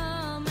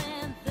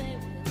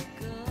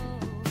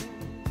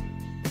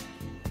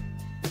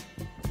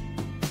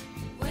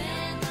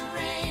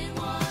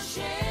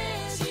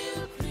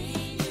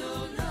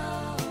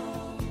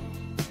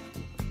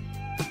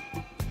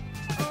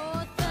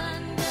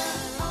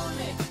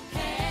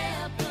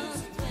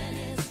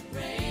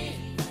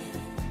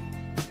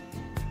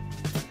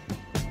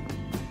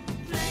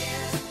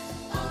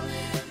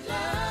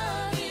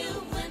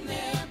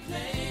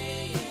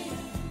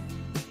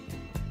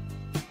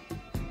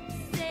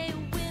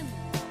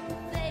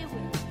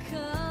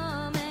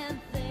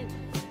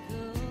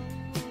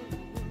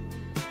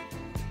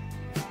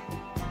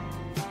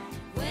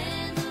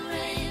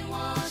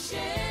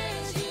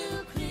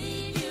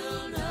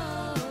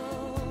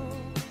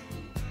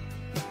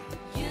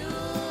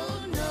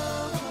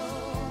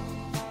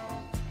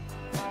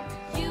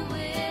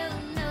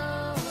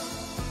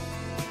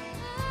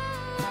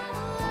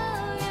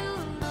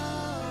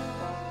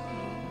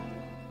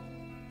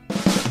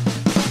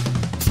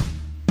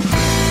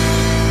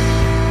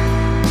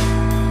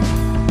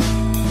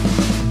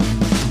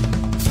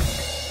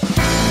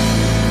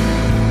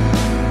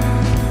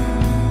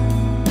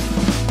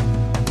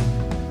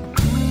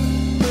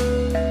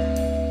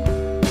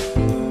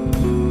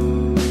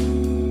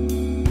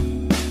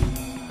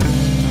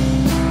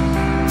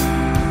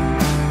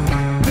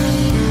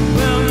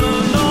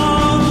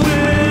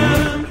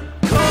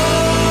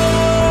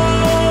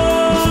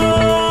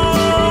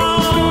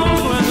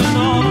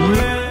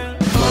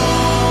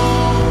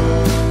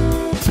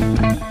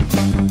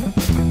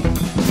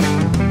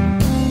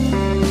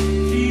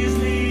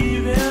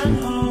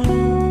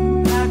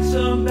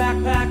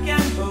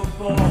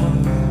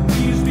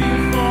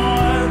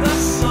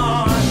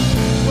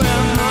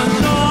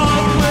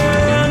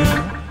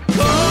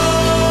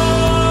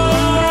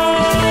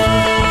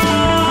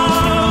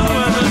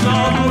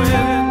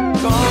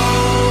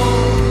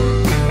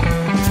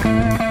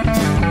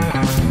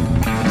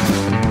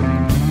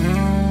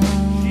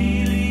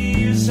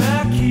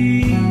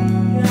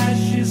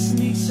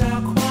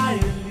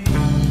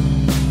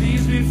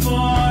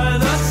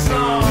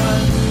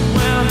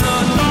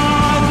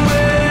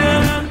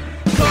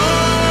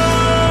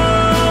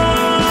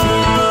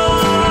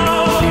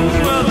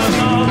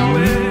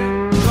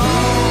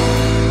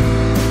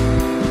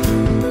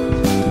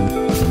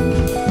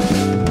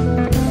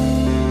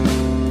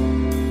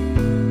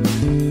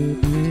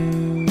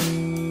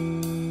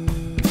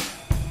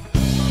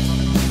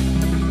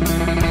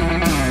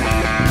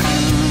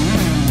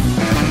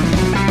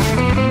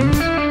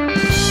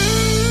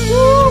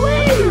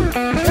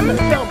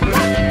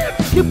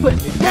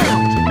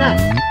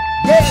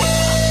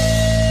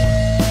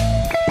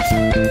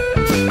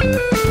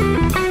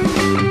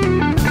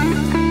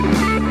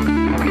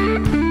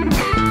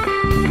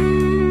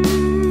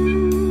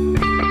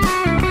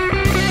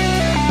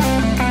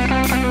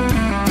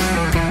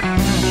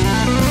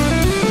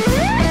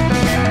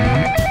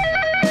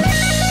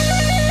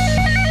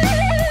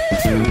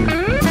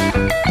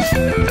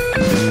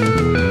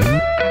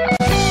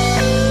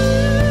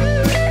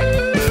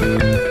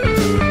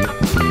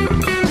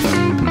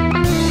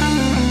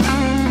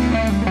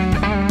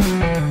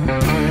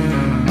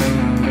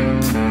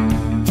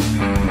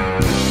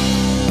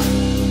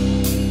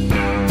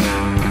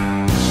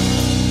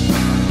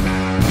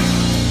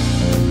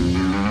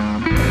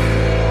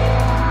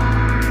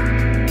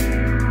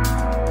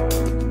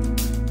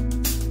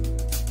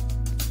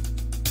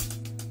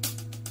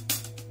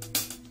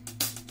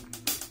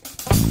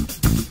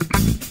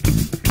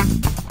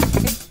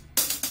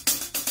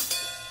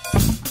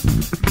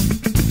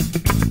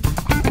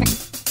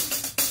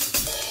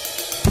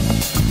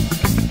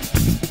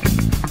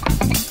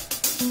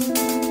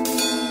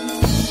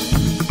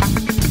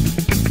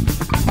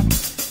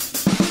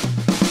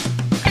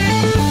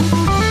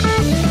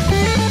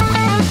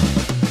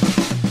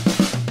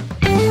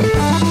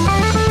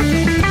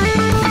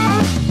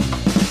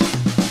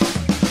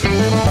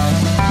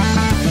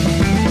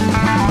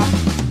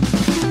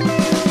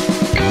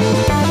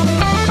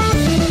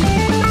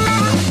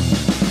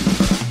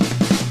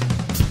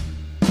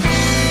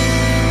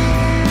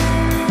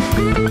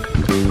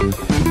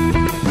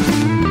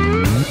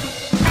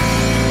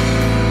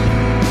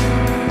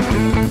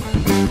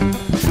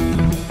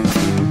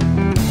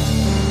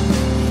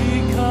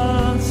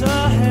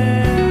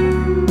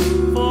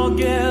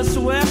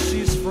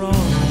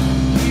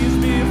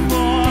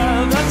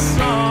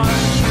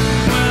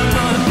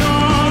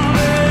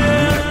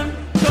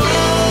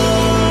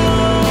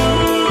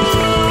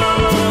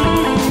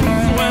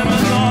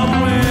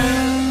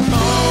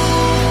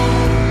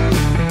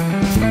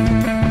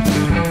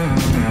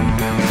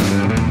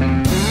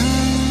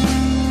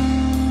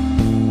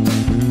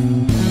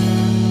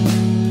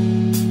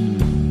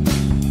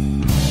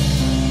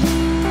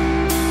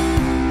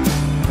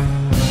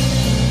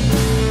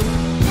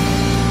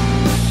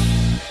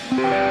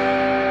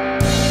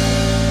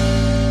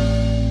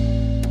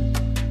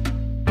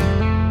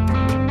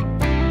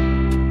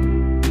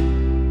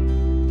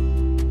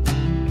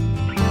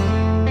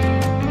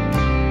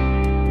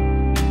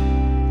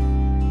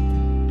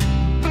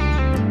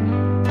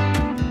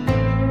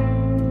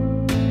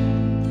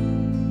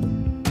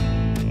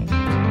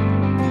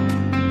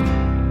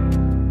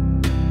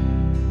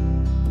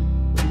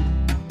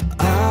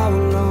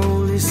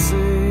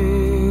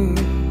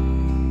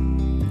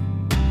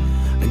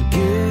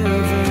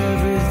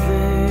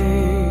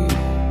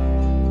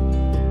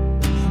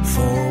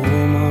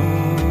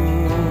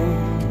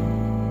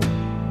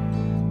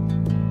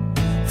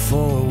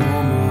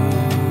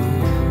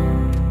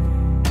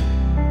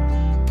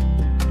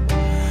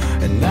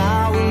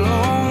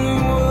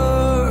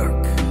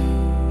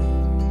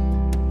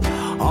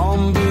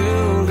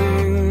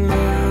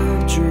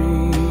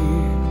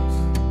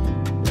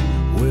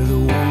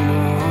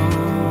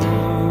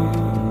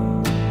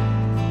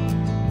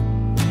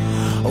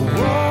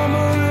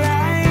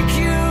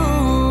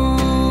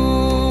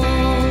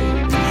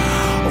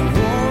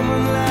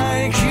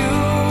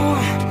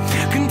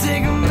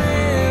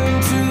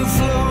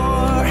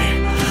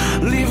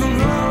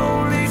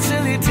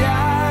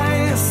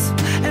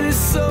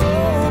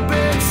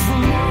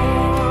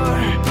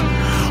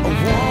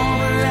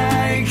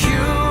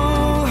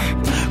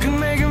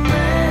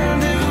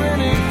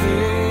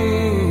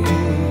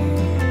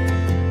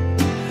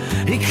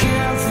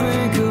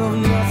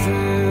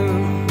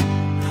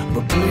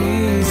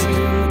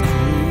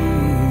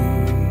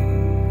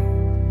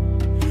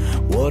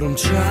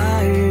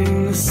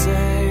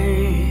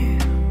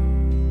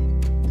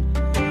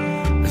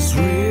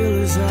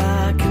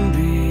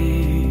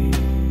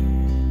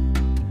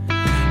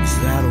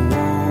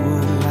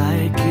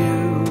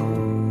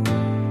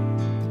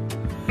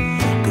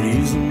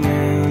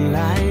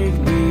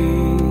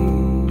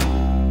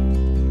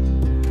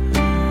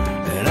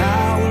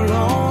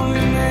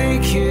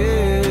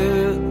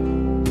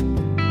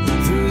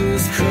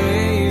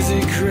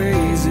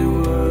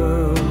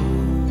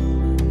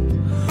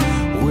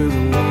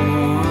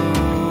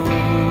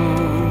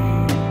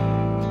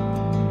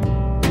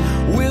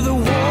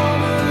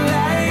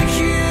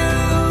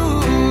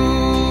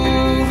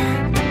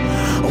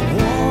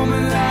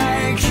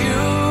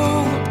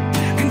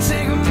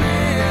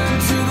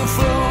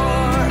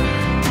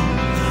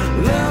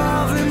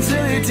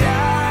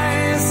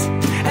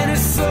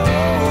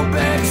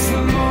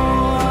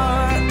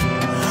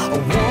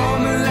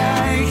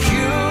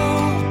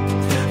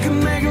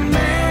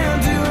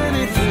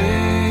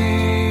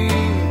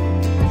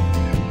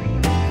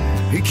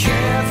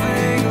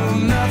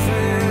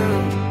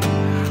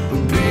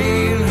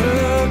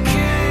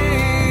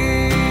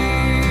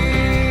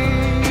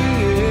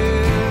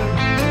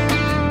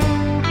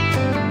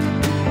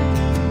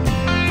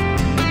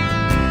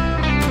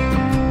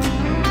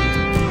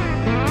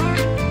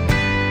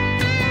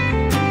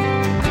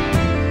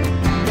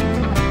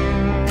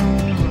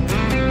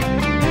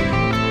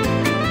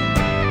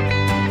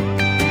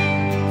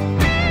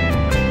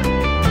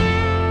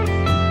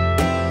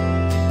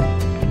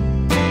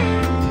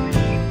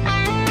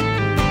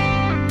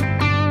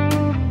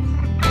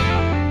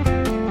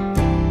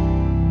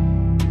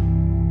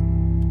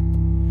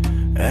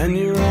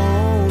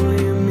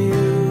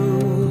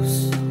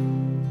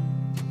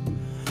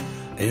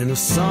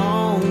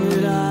song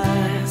that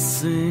I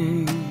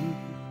sing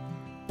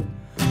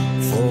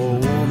for a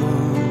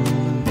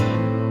woman,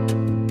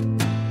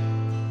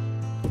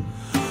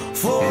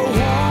 for a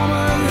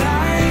woman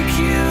like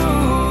you,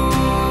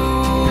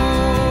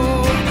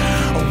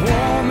 a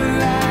woman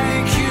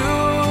like you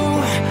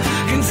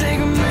can take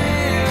a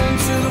man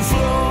to the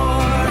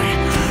floor,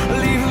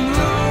 leave him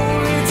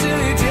lonely till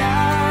he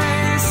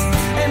dies,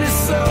 and his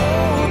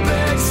soul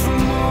begs for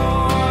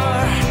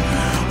more.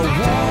 A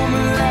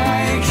woman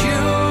like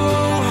you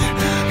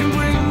can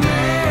bring a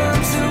man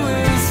to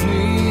his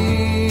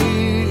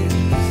knees.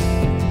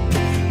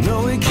 No,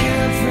 he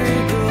can't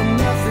think of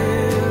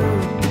nothing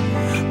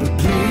but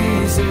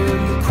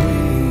pleasing the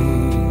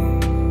queen.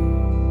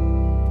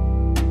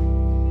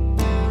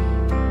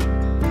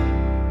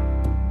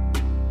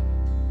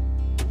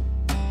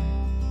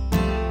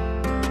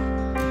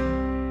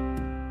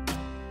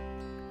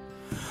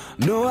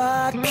 No,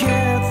 I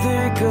can't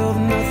think of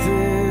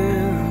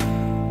nothing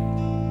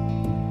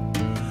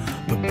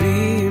but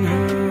being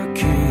her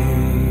king.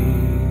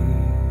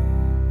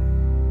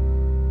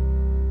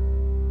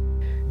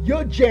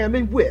 You're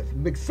jamming with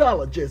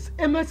mixologist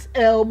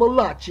MSL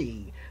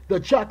Malachi, the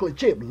chocolate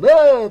chip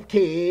love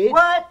kid,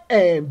 What?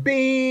 and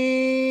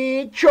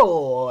Big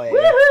Troy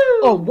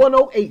Woohoo! on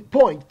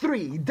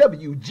 108.3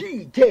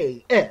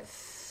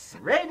 WGKS.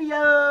 Radio.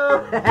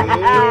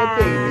 Yeah,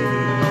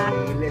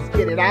 baby. Let's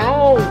get it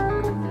on.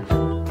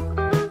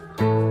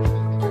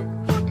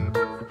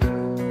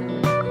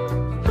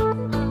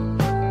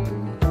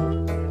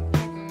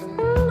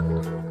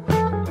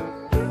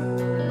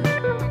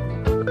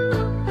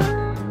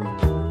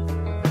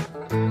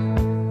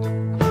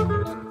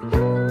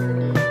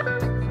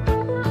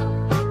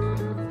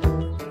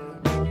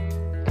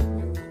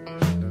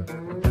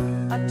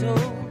 I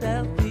told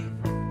Alfie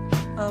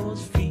I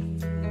was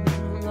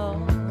feeling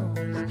lost,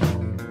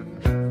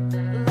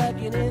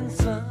 lacking in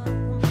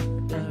some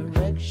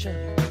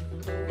direction.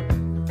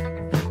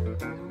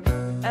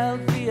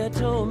 Alfie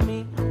told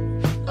me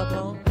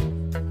upon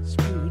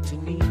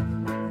scrutiny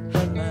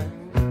that my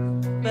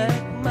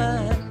back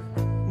might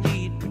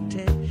need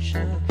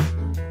protection.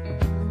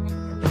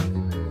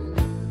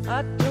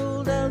 I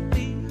told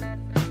Alfie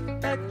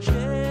that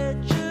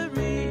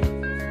treachery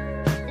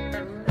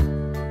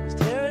was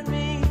tearing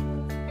me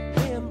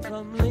limb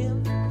from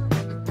limb.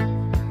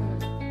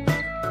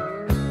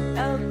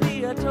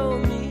 Althea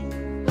told me,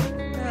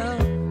 now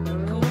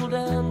cool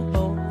down,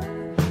 boy,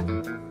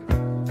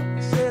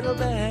 settle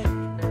back,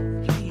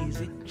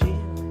 easy, Jim.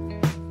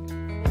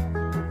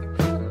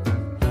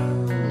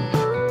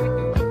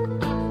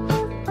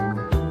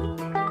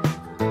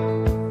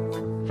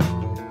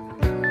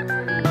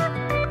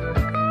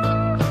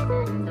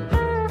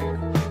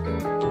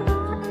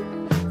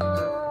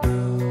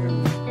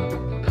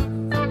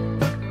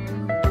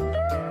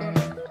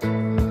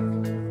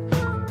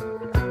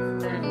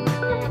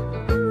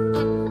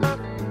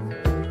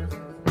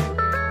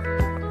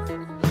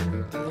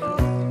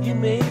 You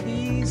may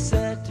be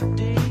sad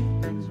today,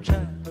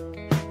 child,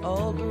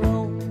 all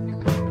grown,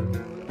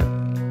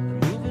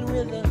 moving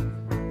with a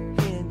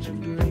hinge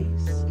of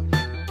grace.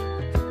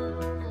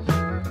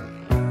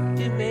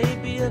 You may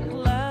be a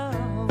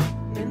cloud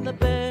in the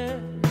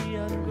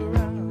burying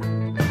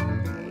ground,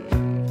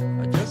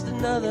 or just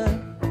another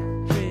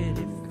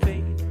pretty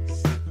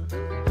face.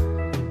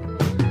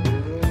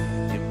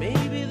 You may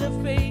be the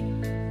fate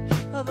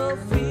of a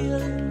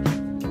feeling,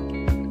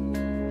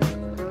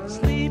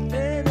 sleeping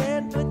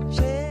and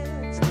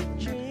perchance to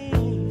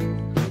dream,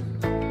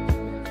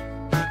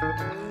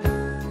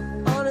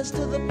 honest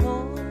to the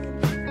point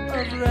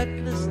of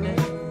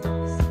recklessness,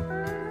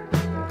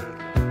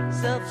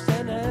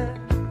 self-centered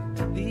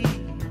to the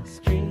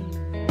extreme.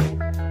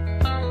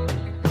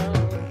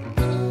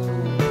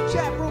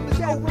 Chat room is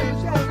open.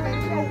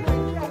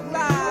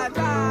 Live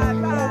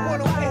on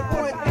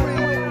 108.3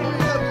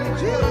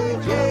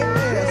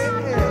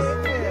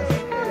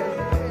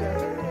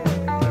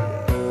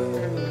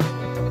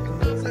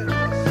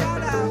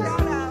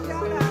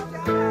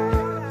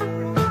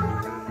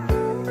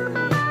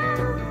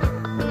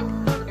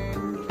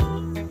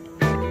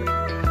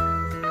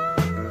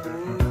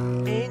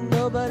 Ain't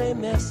nobody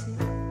messing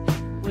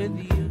with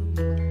you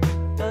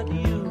but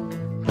you.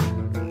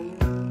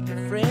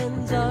 Your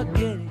friends are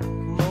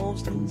getting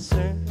most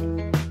concerned.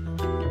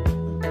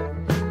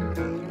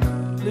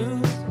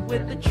 Loose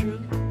with the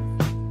truth,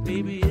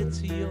 baby,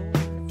 it's your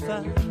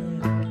fight.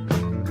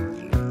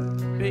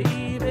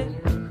 Baby,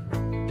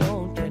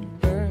 don't get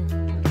burned.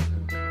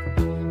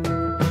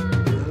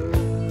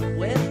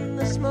 When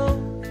the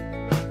smoke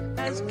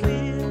has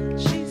cleared,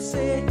 she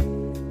said,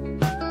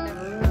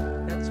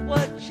 that's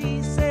what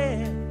she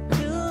said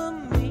to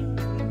me.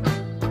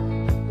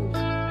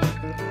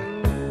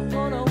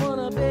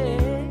 Wanna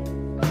beg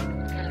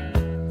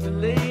to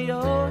lay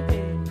your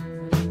head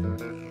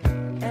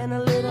and a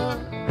little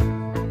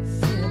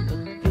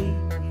sympathy.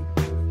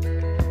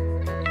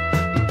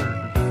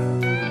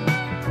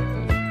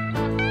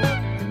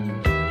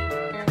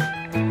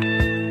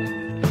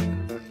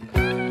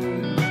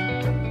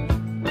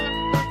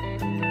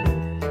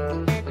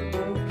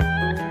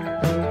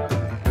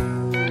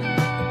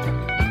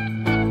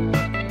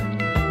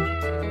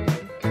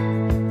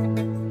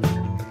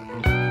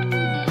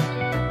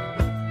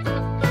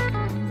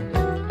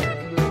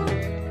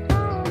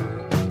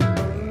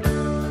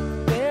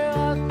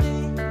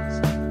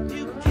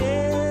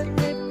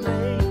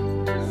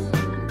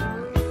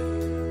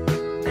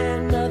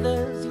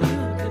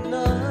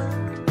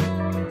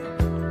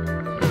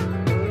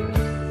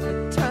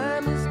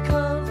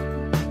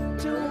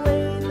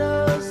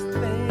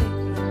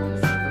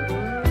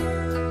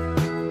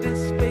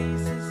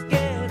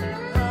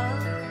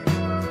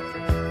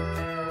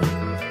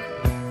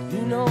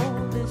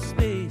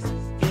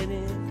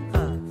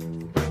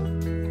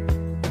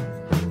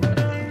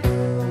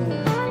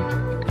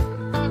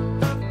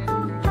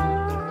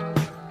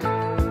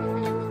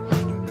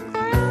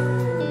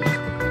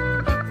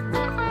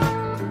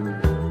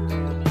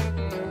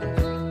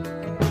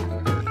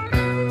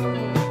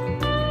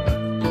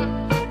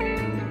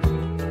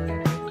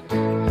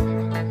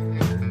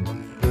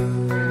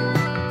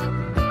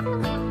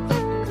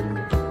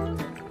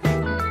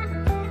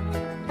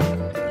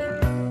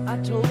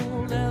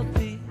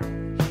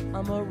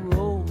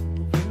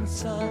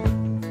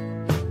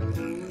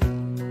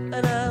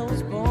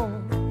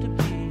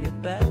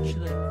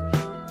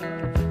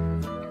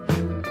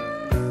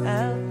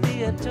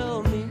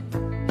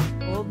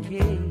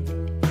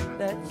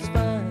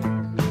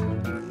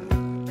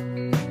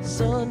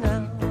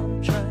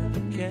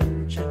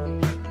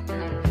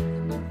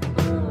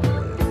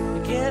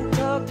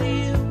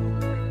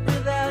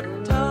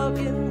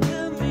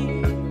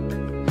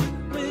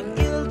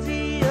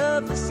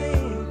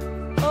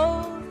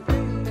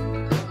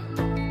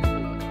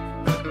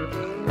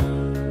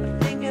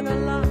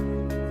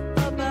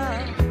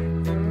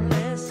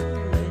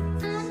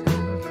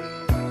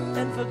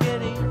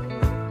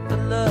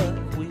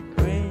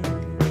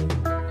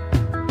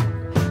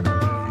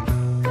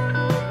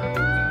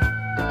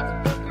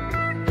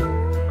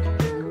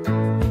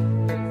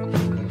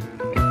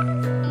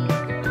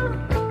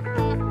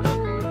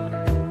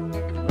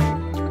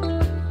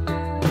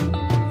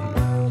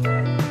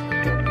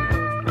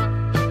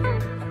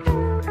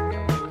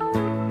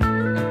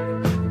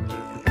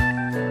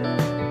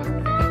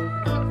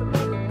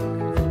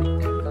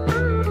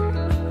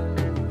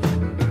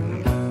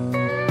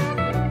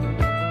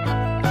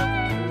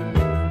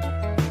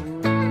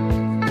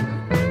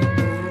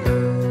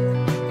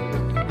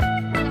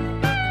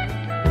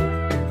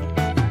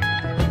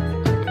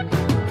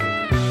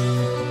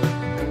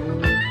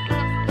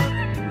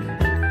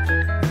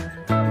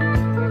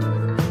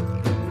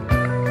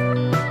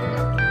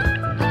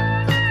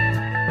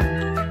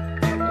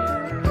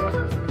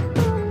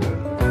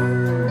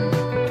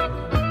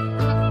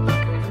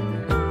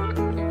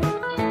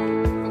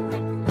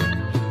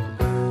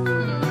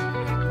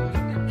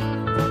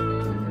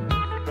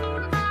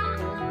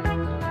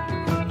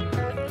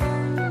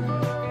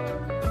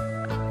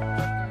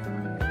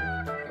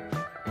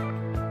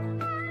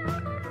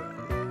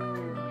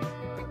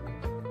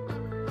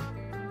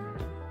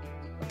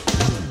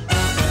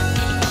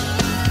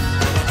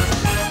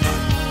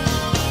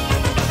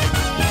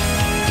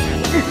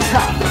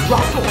 time to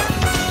rock on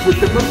with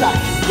the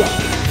MALACHI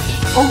brothers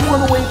on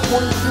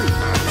 108.3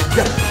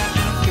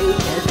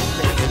 WGKS.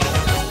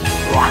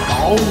 Rock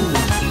on.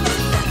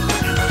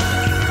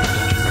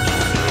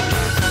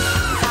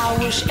 I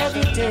wish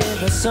every day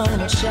the sun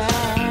would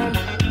shine.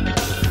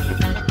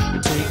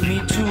 Take me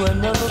to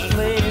another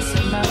place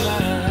in my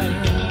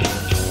life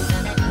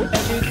where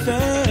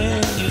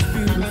everything is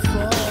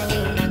beautiful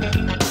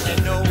and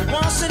no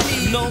wants to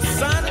need no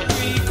sun and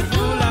we could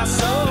rule our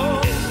soul.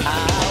 I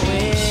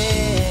wish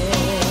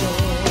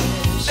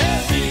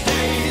every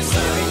day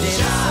sunshine.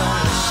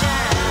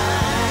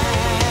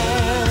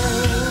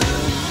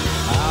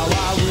 How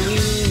I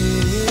wish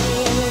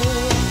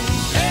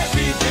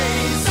every day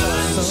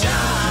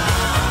sunshine.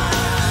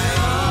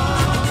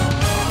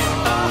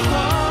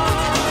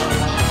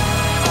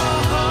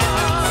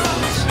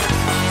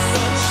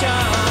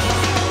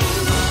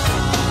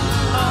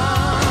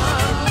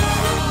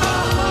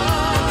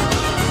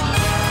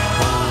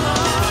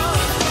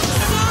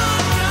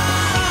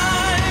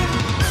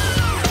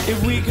 If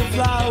we could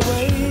fly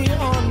away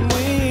on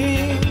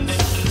wings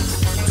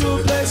to a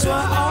place where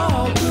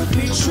all could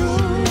be true,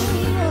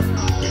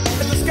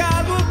 and the sky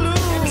was blue,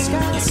 and the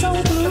sky is so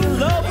blue, and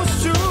love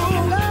was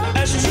true,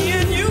 as me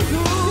and you,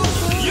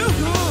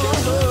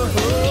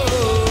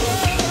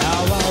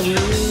 how I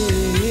wish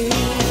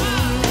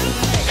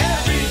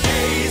every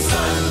day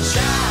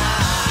sunshine,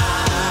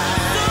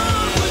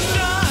 I wish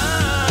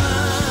every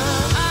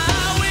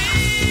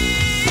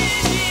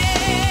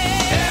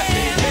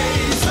day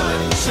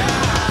sunshine.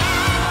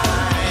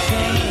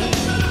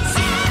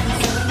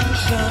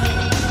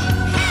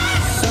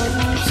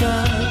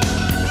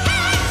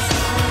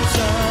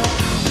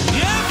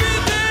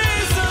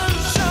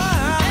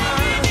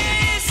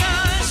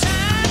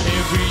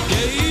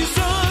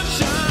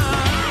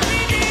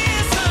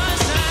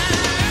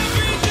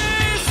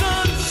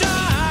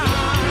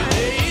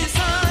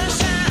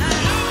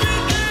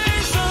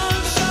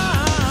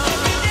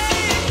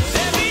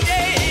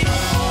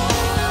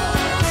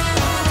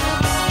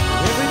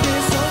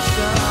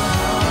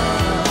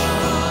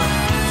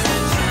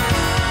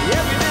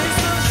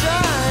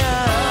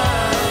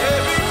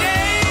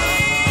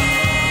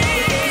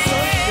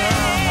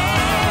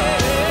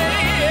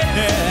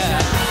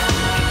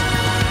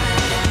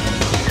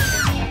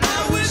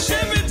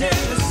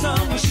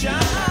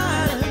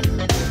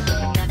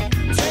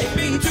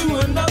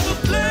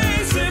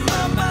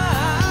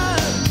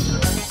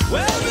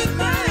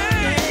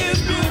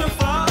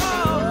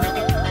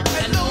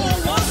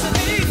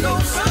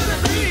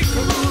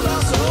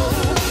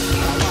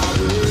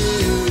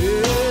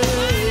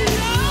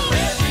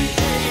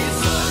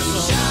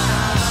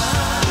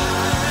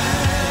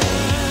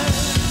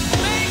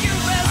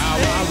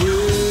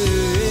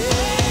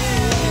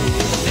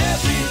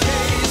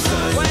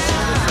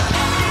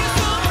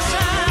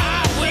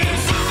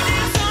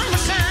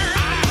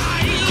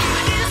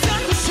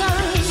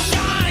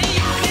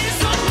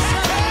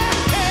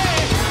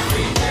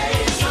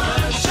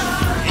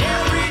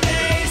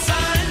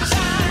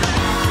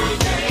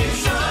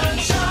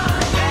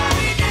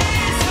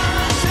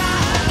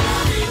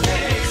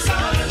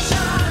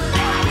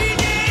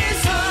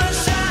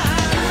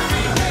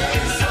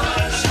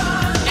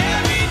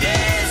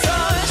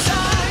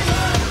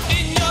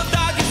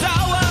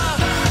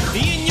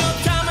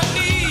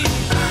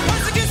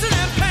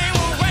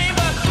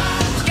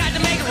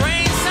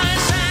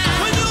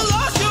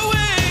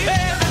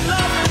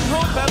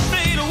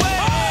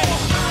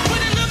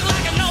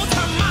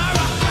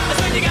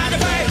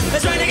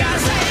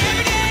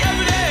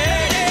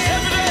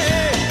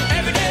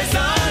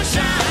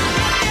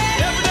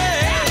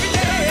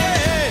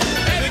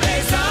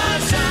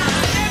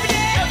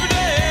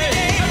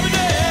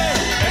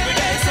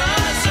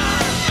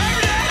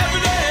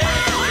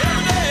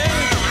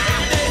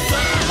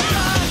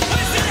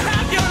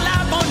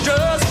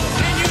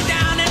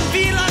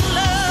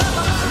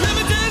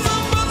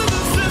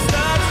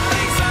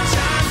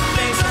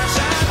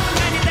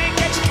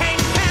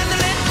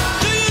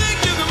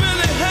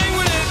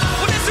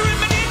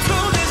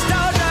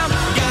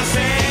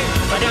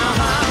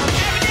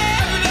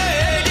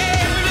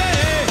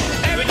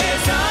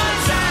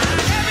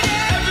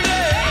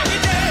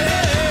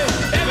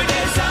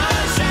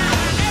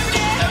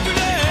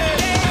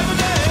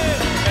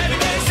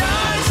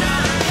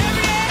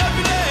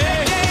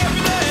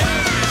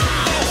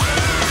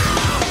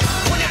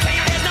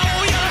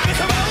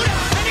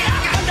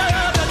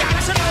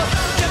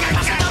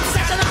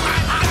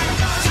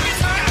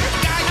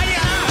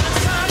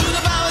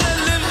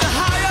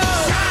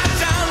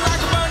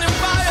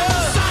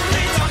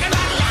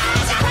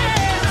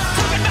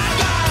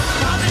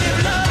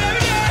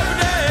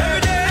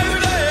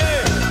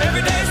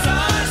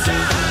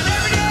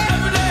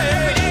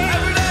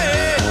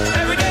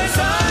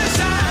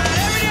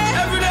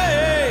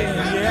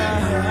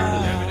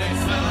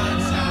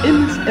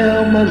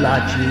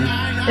 MALACHI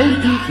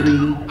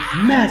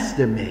MP3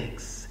 Master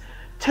Mix.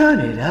 Turn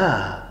it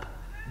up.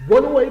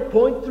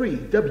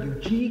 108.3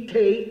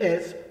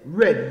 WGKS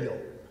Radio.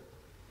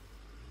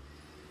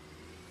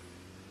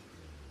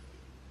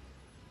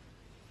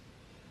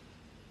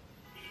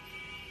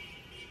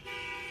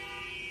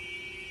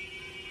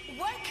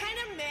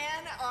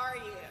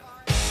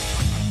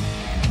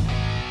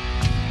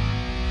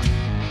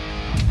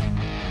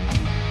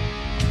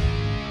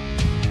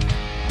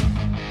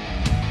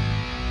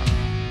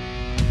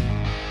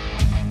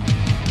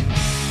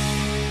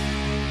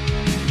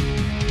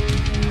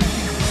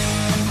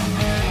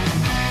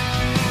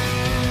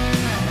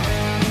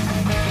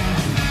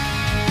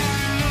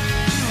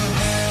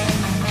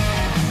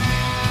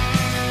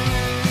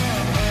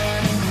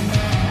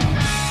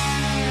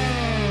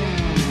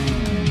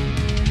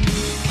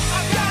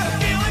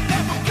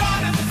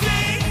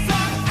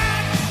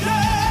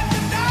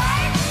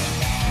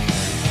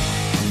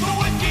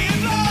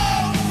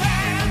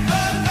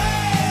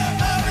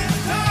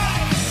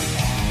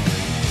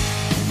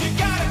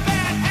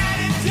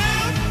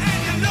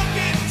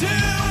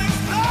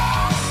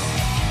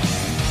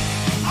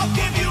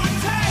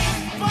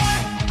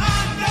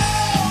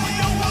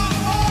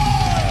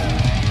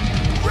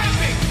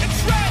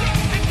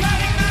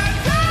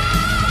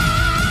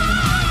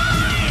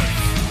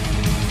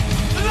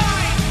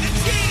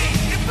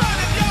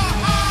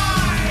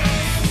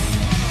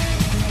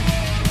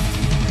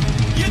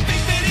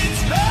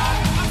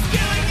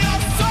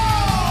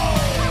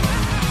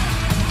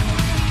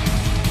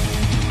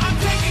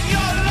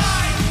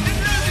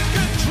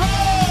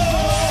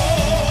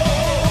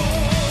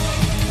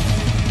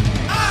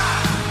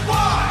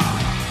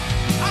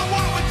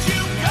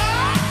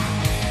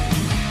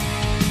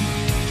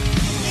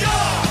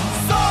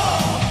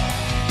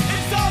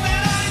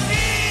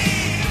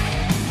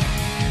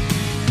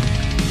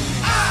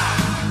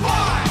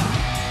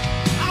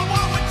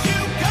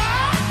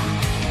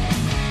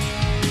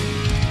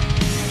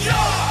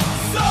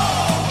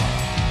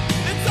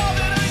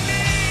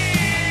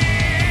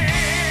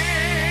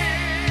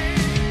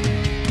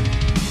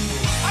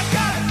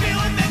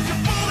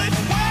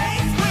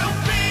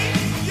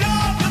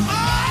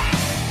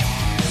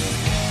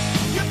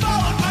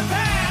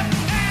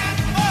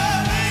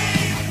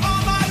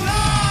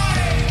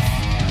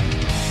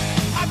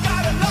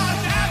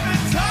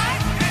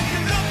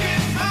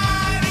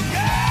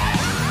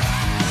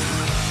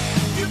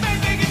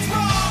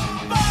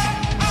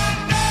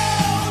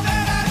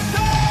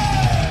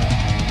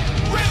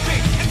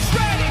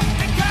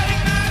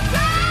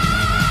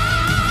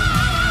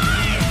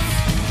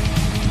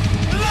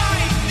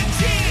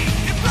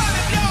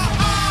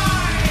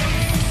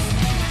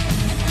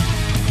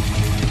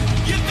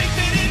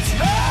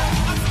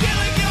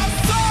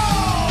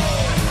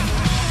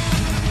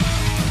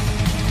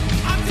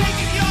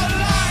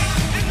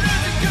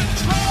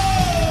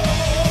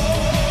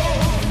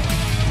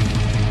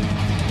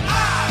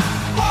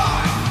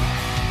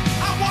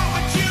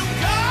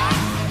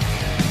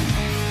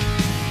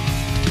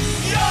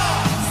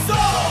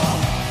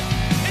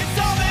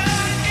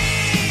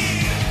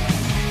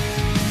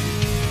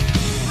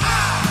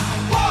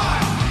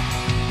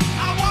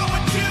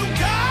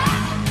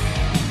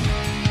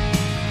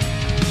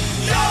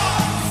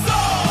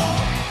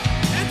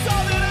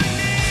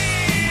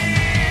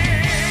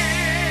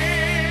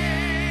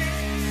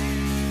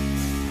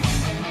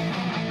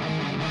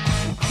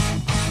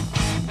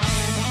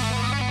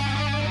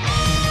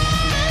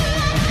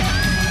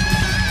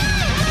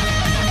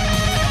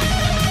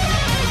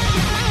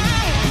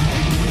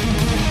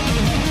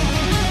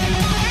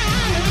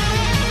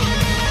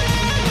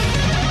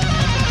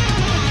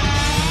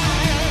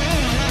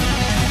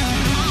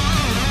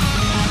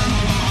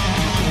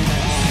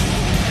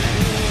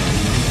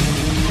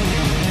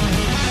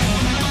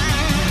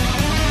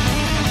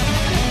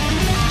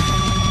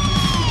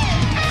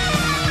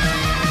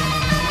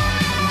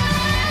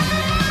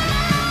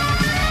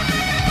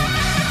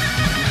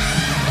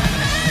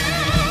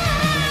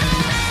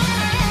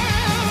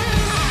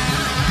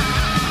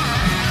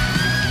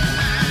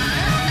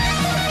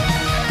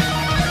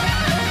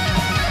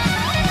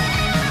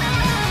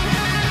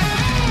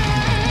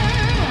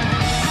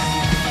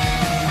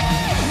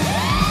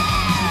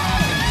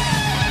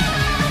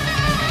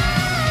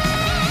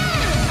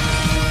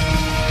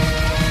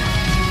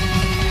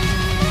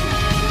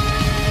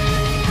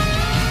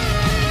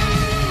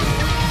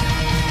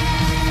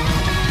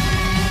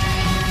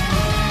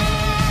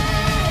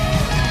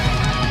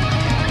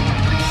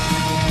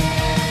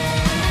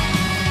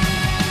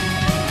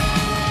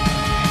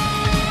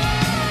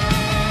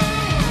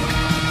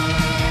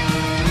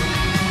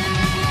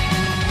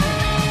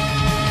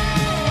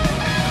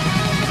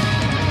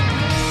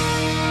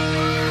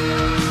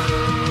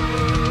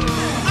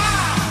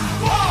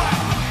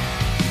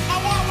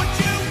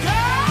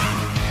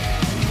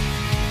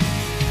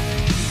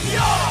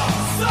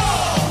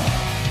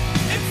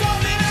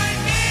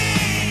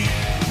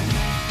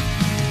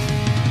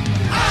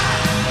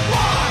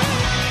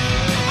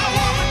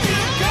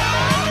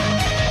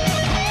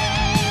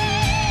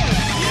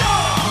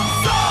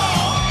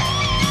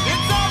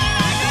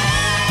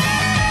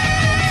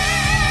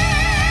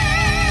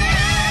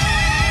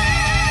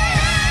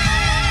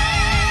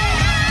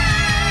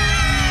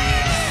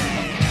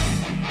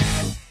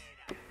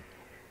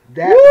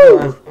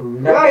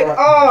 Right Leather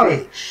on.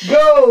 bitch.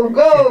 Go,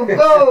 go,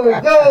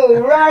 go, go.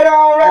 Right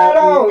on, right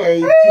on.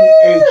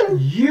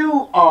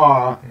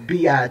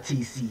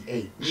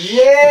 LEATHURBITCH.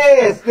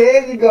 Yes,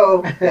 there you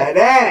go. Now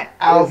that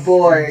Our is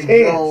boy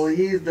intense. Joe,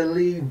 he's the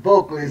lead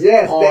vocalist.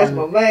 Yes, on, that's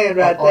my man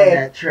right on there.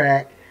 that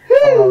track.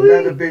 Woo-wee.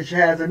 Leather Bitch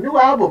has a new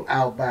album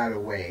out, by the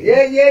way.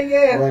 Yeah, yeah,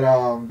 yeah.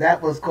 But that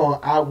was called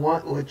I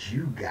Want What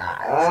You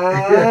Got.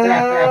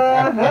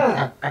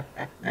 Uh-huh.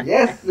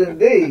 Yes,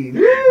 indeed.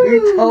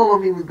 We told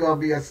him he was going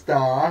to be a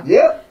star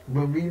Yep,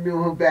 when we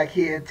knew him back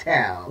here in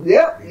town.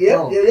 yep, We yep,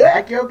 told yep, him, yep.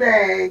 pack your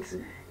bags.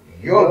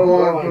 You're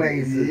going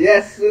places.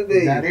 Yes,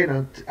 indeed.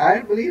 Now, I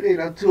believe they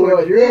done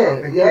toured Sure,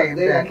 Europe and yep, came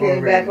they back came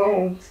already. back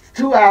home.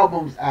 2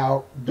 albums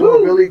out, doing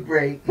Woo. really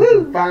great. You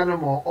Woo. can find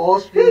them on all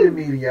streaming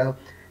media.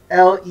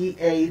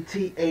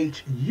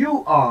 LEATHURBITCH.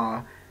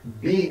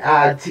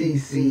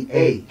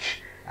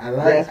 I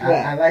like That's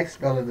right. I like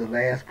spelling the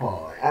last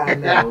part. I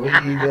know,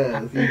 he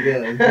does,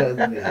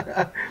 doesn't he?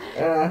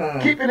 Uh-huh.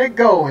 Keeping it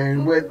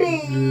going with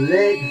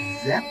Led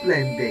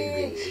Zeppelin,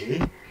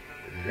 baby.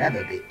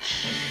 Leather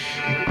Bitch.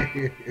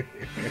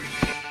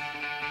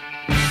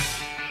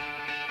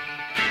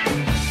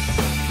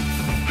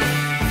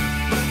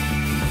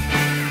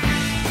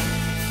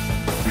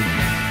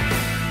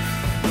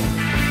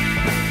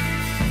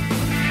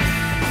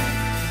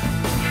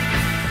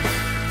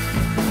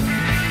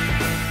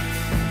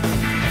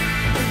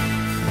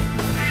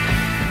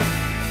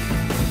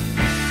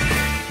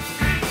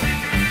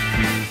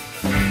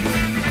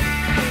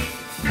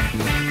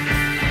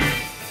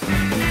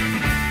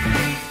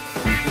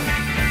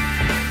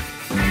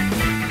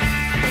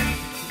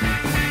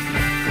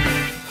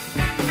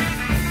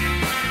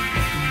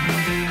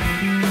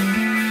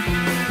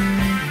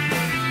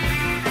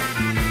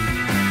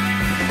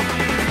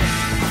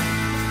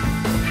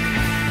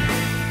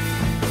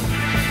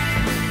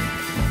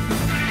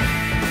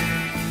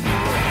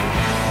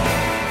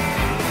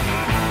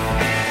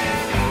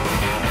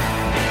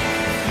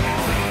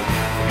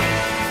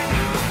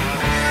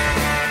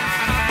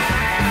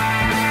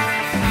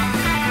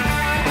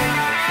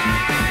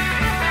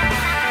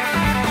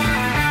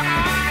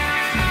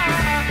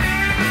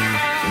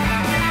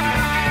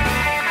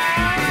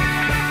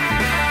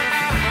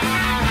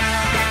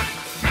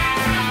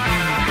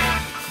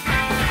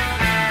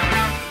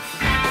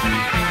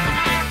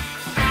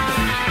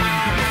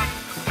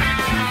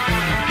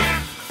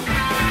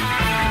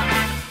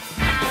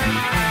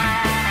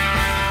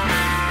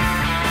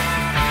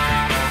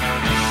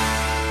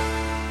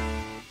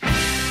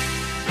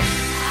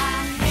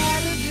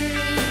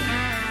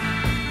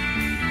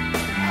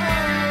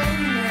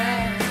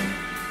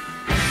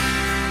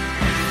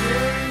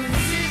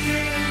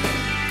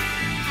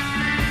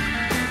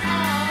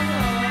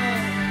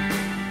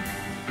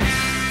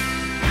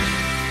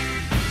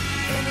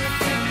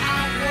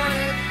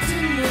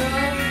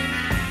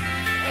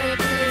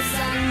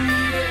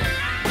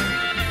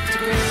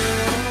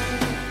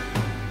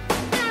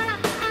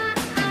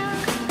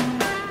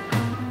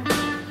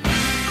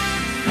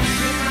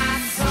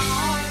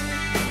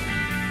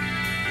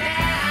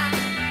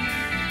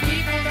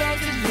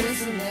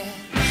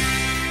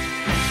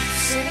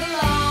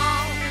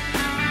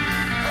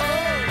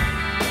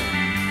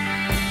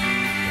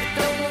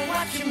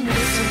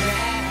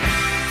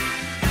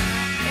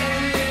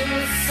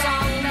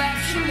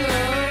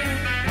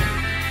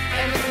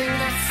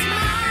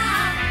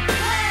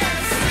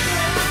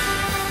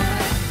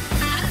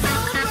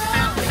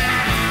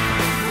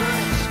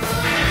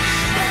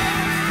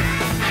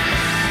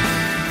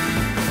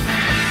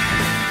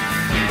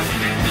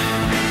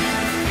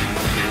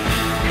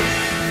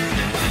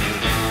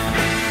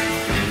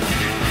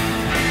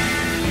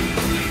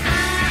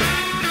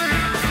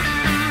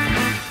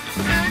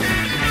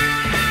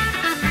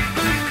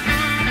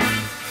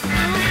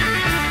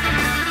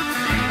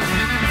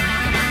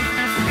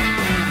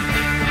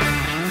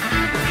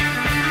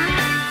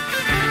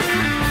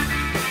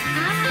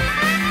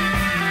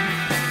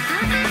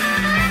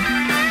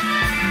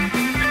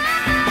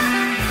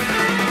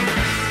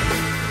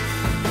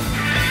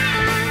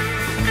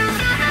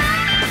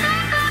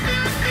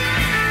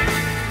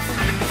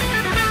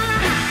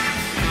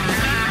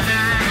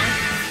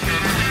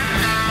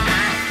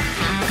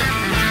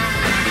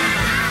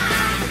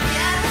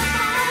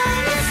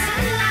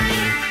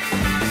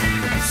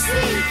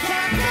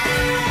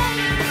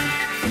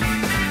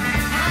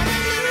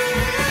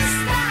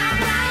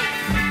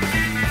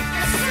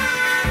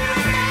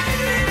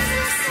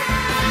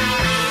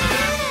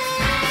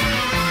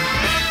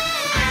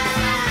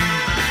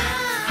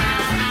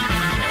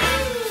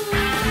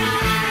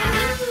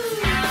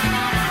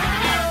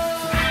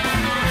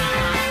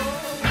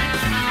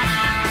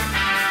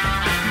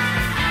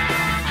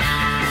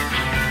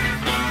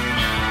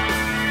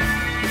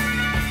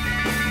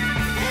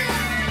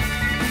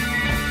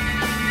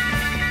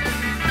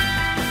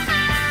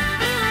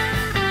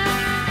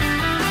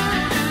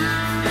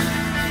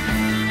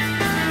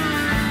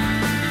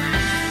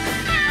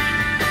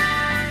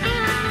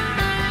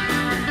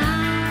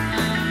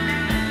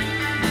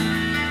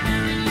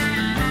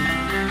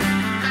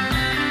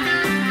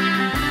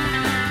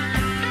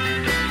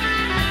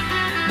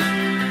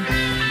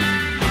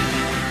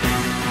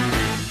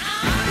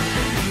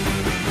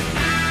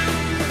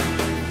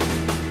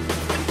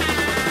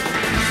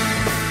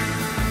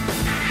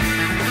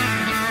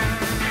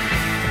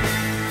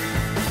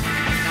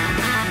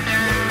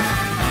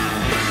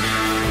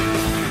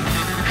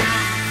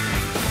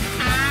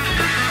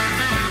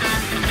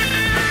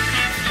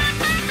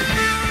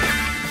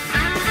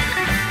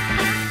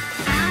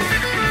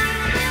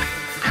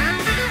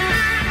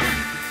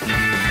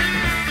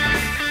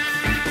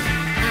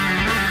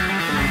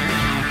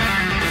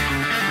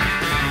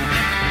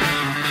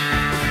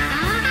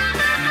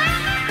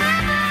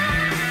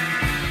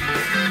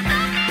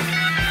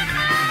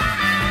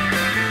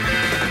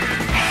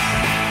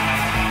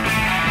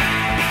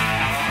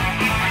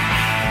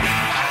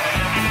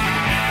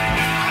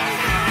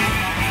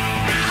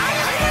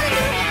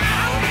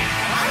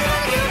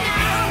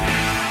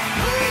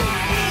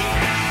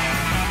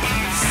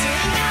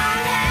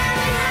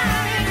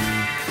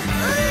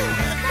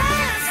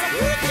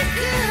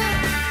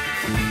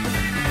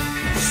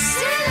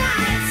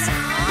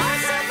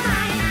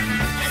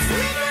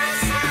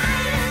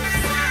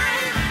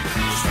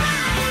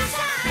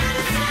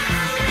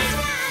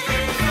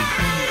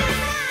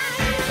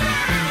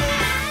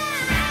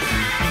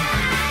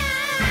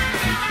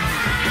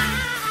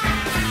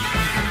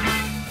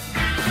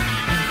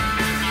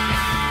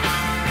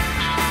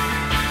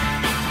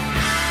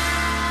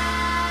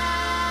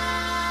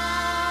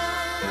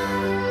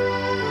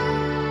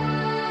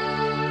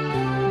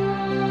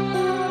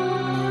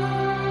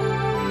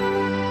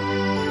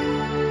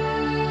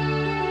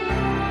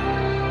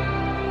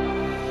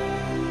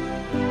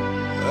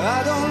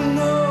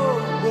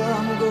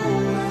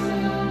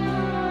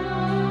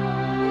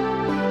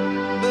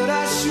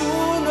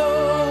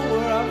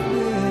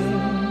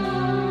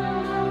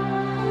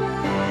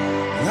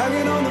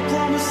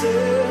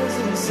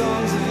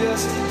 songs of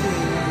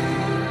yesterday,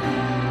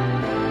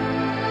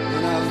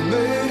 and I've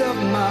made up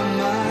my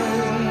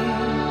mind.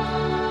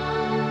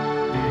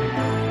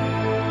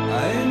 I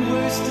ain't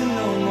wasting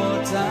no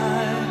more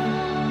time.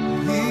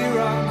 Here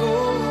I go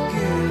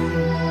again.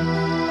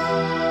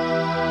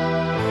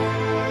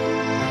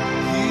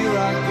 Here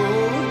I go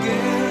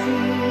again.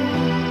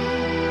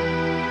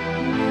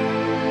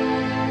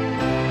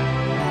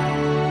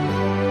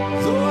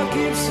 Though I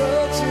keep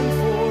searching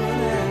for an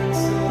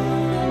answer,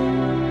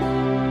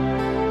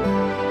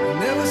 I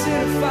never seem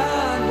to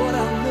find what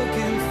I'm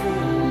looking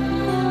for.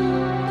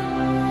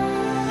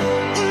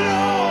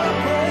 Lord, I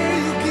pray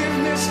you give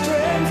me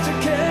strength to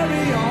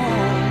carry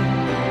on,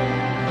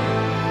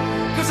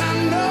 'cause I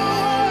know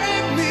what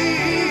it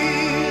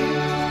means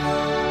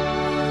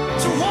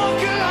to walk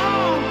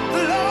along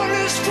the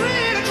lonely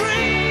street of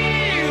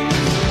dreams.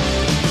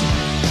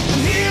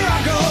 And here I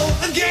go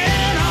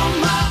again on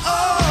my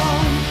own,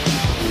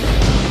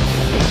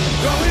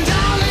 going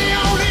down the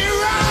only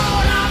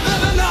road I've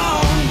ever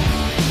known.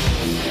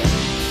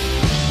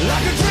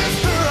 Like a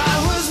drifter I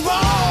was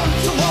born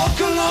to walk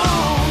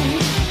alone,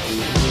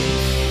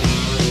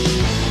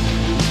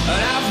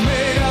 and I've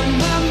made up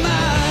my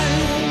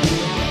mind.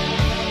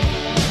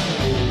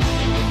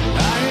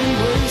 I ain't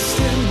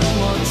wasting no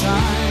more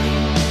time.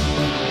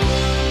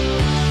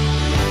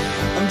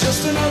 I'm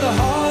just another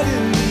heart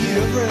in need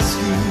of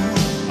rescue,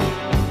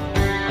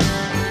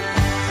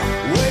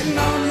 waiting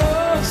on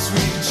love's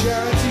sweet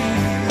charity.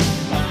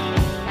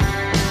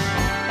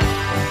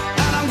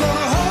 And I'm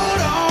gonna hold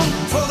on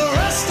for the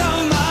rest of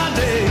my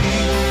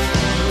days,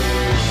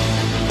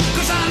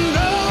 'cause I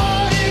know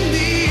what it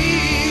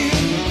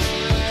means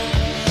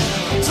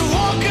to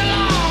walk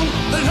along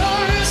the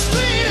lonely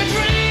street of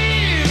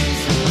dreams.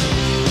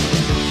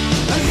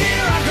 And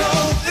here I go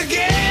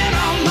again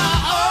on my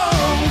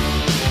own,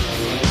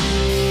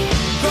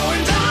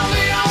 going down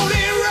the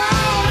only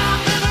road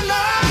I've ever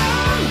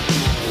known.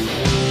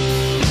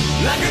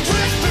 Like a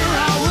drifter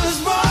I was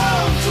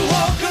born to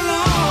walk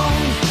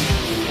alone,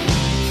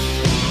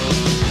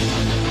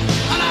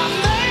 and I've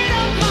made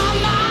up my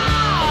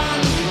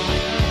mind.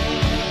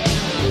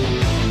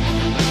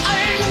 I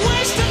ain't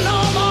wasting no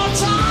more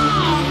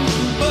time,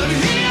 but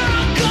here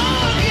I go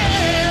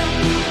again.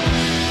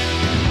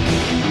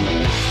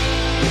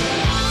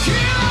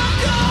 Here I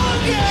go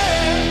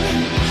again.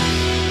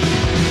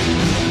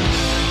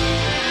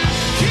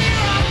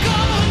 Here I go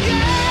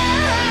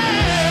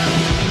again.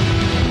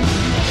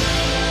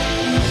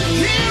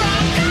 Here I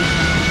go.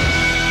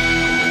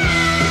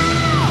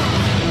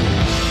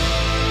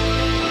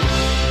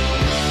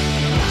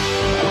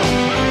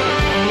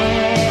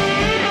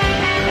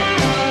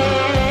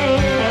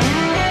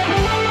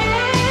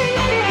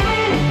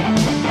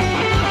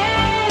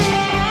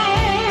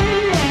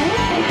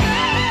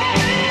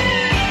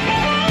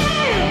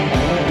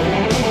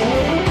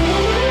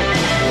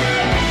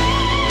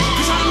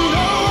 Cause I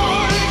know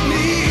what it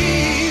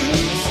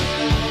means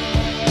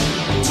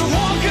to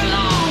walk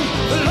along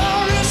the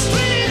lonely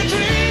street of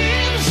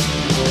dreams.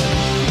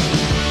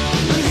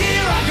 And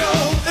here I go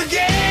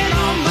again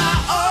on my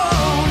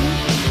own,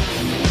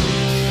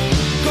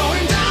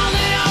 going down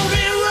the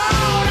only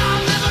road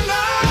I've never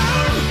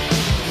known.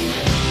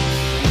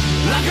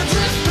 Like a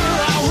drifter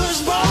I was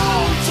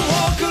born to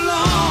walk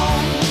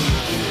alone,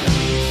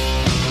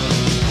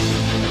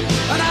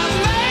 and I've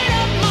made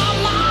up my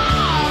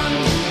mind.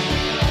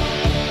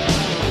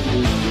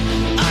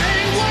 I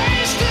ain't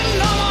wasting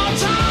no more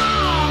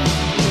time.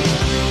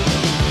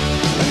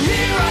 And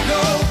here I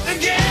go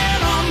again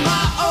on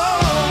my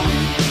own,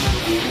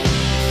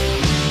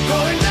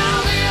 going down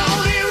the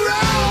only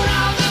road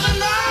I've ever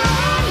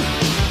known.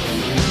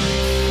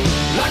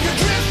 Like a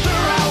drifter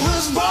I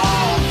was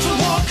born to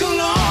walk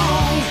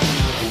alone,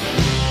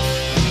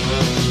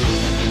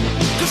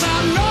 'cause I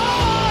know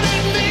what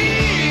it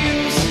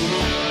means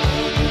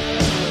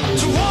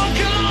to walk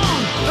along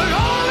the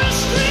lonely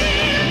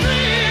street of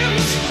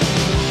dreams.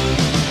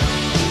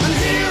 And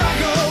here I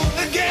go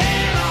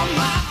again on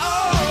my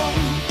own,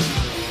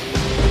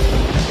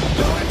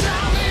 going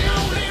down the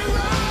only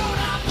road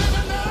I've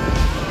ever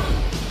known.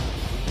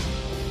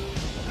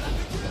 Like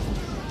a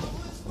drifter I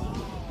was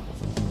born.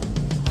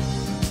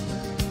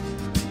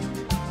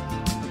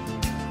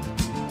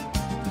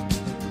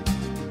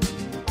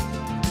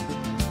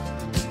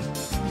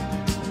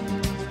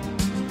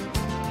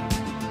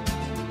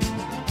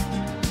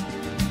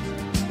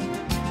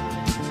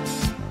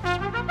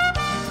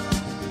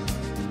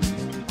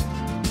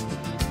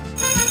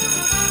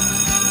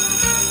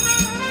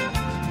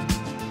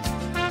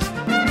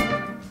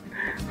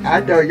 I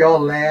know y'all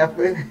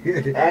laughing.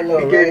 I know,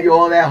 He right? gave you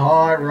all that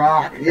hard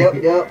rock. Yep.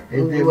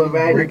 And We then went we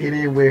right break it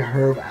in with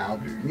Herb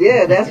Alpert.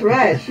 Yeah, that's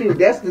right. Shoot,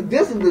 this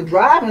is the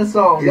driving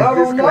song. Is Y'all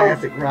this don't know?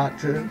 classic rock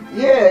too?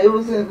 Yeah, it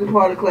was in the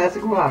part of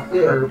classic rock.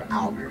 Yeah. Herb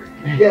Alpert.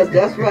 Yes,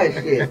 that's right.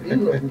 Shit, you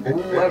know,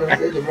 ooh, I done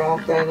said the wrong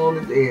thing on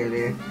this air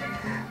there.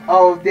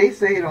 Oh, they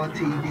say it on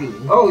TV.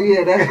 Oh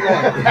yeah, that's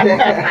right.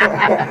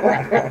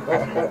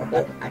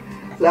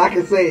 So I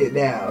can say it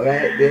now,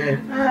 right?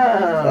 Then,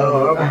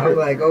 Oh, I'm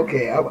like,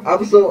 okay,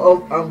 I'm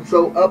so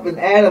up and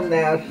at 'em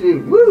now.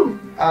 Shoot, woo!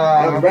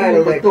 I'm right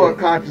food for electric. thought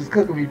conscious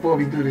cooking before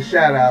we do the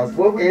shout outs.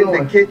 What we in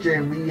doing? the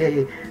kitchen,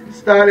 we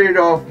started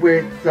off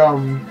with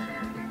some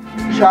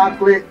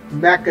chocolate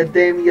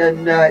macadamia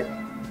nut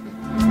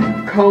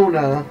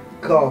Kona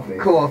Coffee.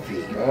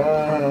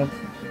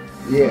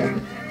 Yeah.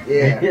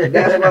 Yeah.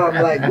 That's why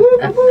I'm like, woo,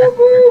 woo,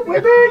 woo, woo,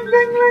 ding, ding,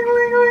 ding, ding,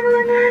 ding,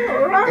 ding, ding.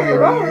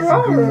 And it's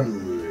good.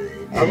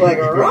 I'm like,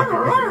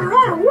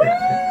 woo!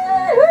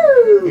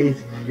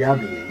 It's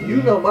yummy. You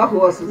know my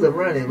horses are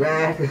running,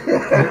 right?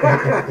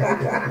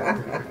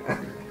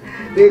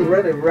 They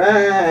running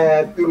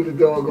right through the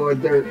doggone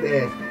dirt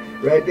there.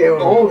 Right there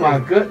on Oh the my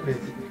plate. goodness.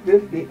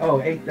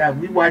 8,000.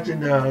 We watching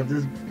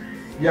this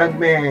young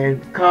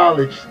man,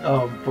 college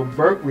from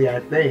Berkeley, I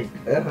think,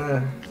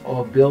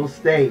 or Bill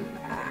State.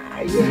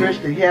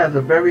 Christian, he has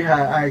a very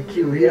high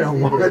IQ. He Yes, done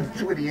he won does.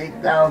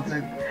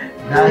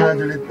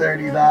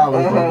 $28,930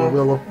 on the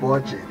Wheel of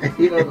Fortune.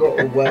 You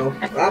know, well,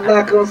 I'm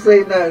not gonna say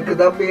nothing because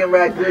I'm being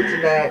right good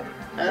tonight.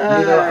 You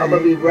know, I'm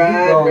gonna be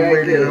right, gonna right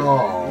win good. it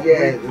all.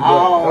 Yeah, Win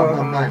all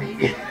the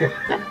money.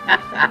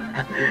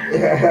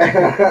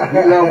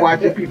 We love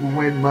watching people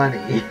win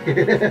money.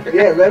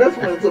 Yeah, let us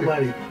win some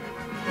money.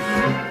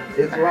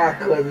 It's rock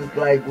because it's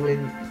like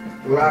when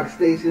rock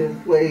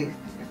stations play.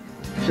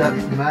 Chuck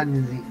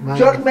Manzi.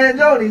 Chuck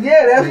Mangione,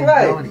 yeah, that's Mangione.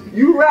 right.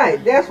 You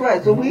right, that's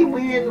right. So we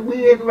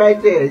in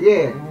right there,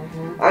 yeah.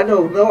 I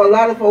know. No, a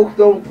lot of folks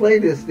don't play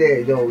this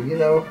there though. You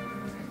know,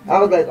 I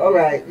was like, all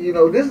right, you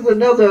know, this is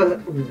another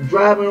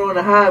driving on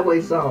the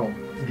highway song.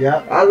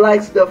 Yep. I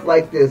like stuff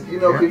like this, you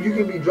know, because you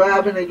can be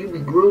driving and you be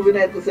grooving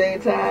at the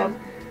same time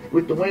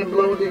with the wind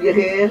blowing in your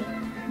hair,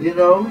 you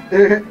know,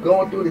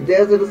 going through the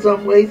desert or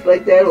someplace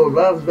like that, or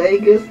Las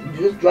Vegas,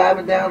 just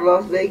driving down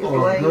Las Vegas Or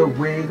playing. good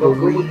wig or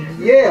weave.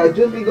 Yeah,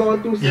 just be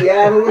going through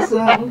Seattle or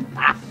something.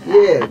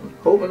 Yeah,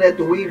 hoping that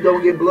the weave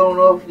don't get blown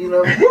off, you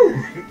know.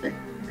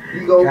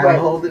 You go Gotta right.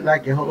 hold it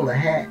like you hold a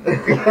hat.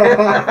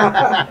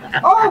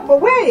 Oh, my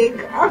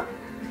wig!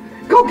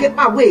 Go get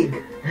my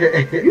wig.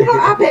 You know,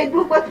 I paid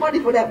too much money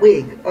for that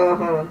wig.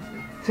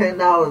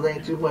 $10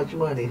 ain't too much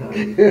money,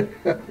 honey.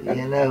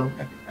 You know.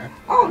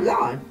 Oh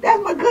Lord,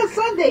 that's my good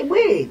Sunday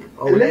wig.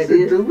 Oh, Listen,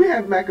 that is. do we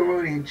have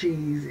macaroni and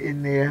cheese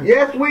in there?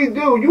 Yes, we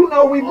do. You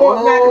know we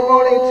bought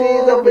macaroni and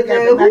cheese up we in got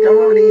there. the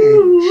macaroni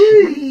Woo-wee.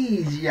 and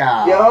cheese,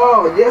 y'all.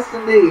 Yo, yes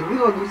indeed. We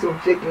gonna do some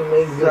chicken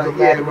wings with So some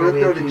yeah, we'll macaroni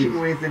throw and the cheese. chicken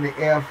wings in the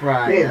air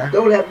fryer. Yeah,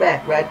 throw that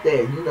back right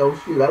there. You know,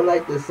 shoot, I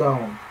like this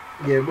song.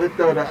 Yeah, we'll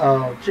throw the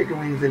chicken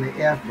wings in the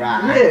air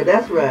fryer. Yeah,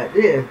 that's right.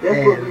 Yeah, that's what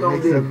we And gonna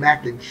make do. some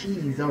mac and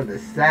cheese on the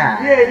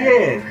side.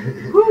 Yeah.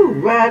 Woo,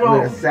 right With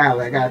on. a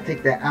salad. I gotta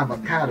take that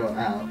avocado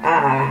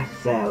out.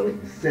 Salad.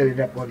 Set it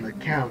up on the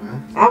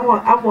counter. I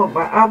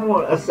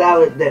want a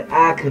salad that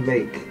I can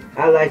make.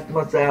 I like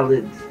my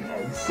salads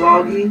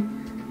soggy.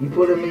 You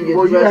put them in your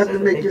Well, you dressing. have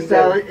to make and your you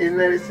gotta- salad and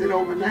let it sit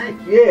overnight.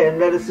 Yeah, and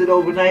let it sit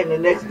overnight, and the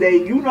next day,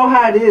 you know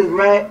how it is,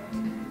 right?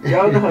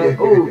 Y'all know how.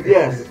 Oh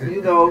yes,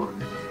 you know.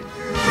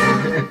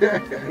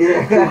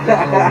 Yeah,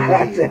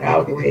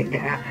 $10 wig.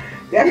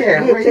 That's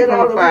Yeah, a where good you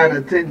gonna $10 find a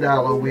wig.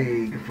 $10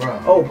 wig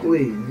from? Oh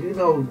please, you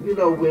know,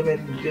 women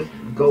just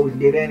go and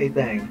get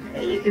anything.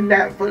 Ain't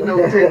that for no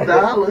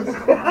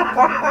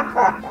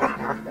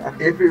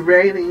 $10. If it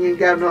rain and you ain't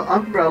got no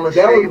umbrella,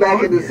 That was shade back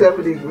on in the you.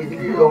 '70s when you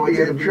You could go gonna be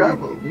into the in beauty,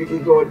 trouble. you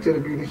could go into the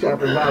beauty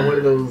shop and buy one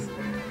of those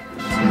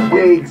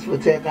wigs for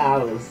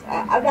 $10.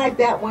 I like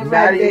that one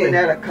Not right even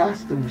there. at a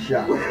costume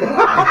shop.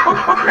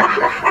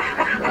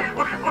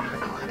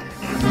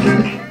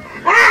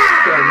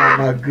 Talking about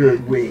my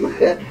good wig.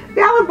 That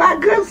was my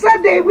good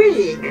Sunday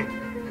wig.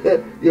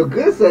 Your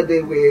good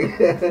Sunday wig.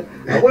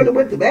 I wonder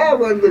what the bad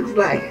one looks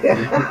like.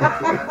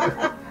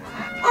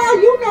 Oh,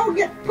 you know,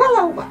 pull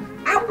over.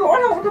 I'm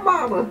going home to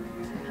mama.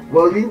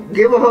 Well, you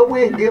give her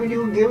wig. Give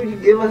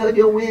her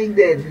your wig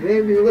then.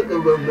 Maybe you look a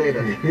little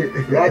better.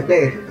 Right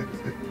there.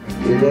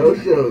 You know,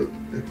 so.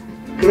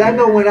 Cause I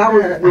know when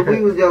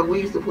we was young,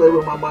 we used to play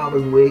with my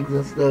mama's wigs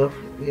and stuff.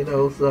 You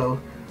know, so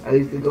I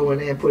used to go in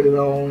there and put it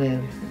on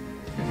and.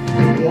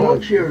 You know, All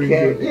cheery.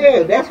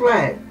 yeah, that's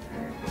right.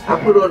 I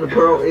put on the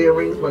pearl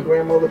earrings, my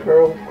grandmother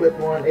pearl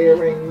clip-on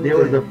earrings. There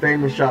was a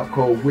famous shop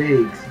called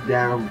Wigs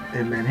down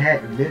in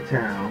Manhattan,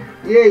 Midtown,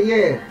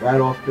 Yeah. right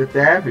off Fifth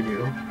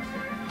Avenue.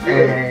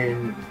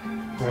 And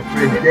my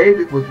friend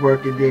David was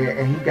working there,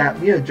 and he got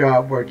me a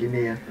job working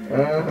there.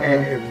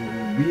 And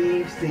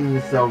we've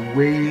seen some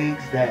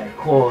wigs that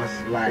cost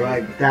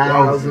like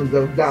thousands.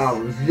 of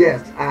dollars.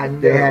 Yes, I know.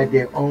 They had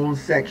their own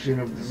section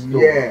of the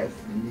store.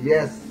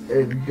 Yes,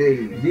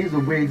 indeed. These are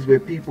wigs where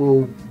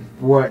people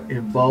bought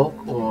in bulk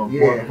or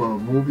bought for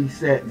movie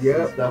sets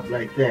and stuff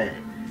like that.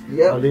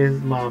 Yep. Oh, there's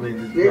mom and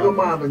his There go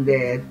brother. mom and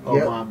dad. Oh,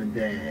 Yep. mom and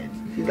dad.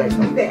 She's like,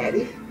 oh,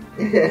 daddy.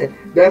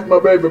 That's my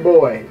baby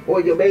boy.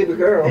 Or your baby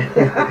girl.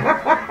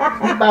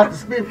 You about to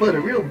spend for the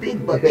real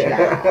big bucks,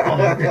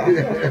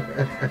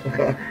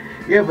 y'all.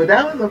 Yeah, but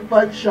that was a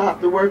fun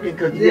shop to work in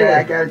because Yeah.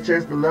 I got a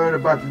chance to learn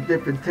about the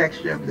different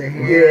texture of the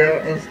hair.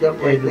 Yeah, and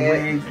stuff like and the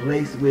that. wigs,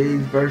 lace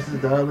wigs versus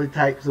the other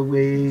types of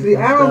wigs. See,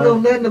 and I don't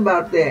know stuff. nothing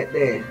about that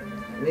there.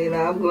 You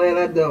know, I'm glad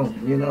I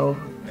don't, you know.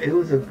 It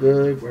was a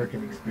good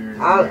working experience.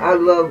 I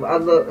love,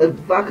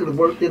 if I could have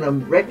worked in a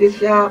record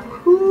shop,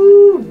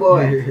 whoo,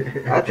 boy.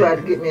 I tried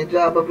to get me a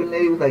job up in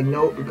there. He was like,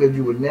 nope, because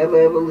you would never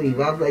ever leave.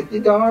 I was like,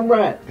 you're darn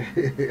right.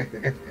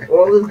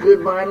 All this good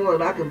vinyl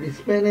and I could be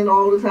spending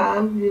all the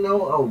time, you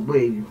know. Oh,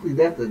 baby, see,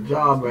 that's a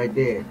job right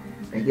there.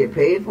 And get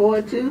paid for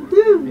it too.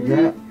 Woo.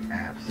 Yeah, Be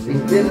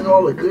absolutely. spending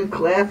all the good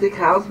classic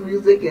house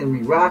music and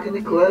be rocking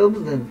the clubs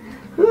and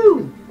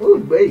ooh,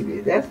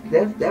 baby, that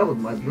was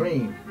my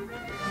dream.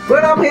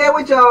 But I'm here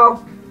with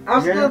y'all.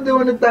 I'm Yeah. still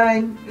doing the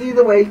thing.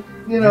 Either way,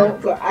 you know,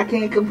 so I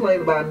can't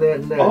complain about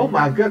nothing. Oh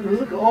my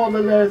goodness, look at all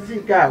the letters he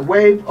got.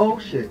 Wave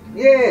Ocean.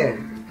 Yeah.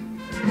 He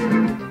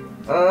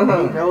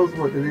Uh-huh. knows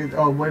what it is.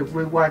 Oh,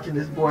 we're watching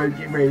this boy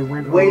get ready to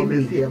win all Wavy.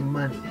 this here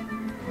money.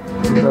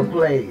 The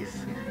place.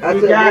 I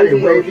He said got it,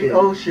 Wavy Wavy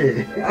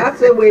Ocean. Ocean. I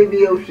said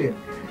Wavy Ocean.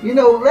 You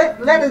know, let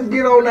us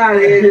get on out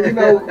of here. You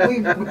know, we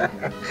He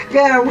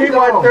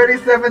won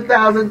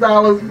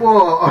 $37,000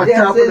 more on Yes,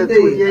 top of the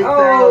indeed.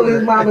 Oh,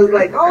 his 28,000. mama's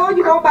like, oh,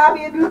 you gonna buy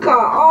me a new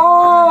car?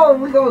 Oh,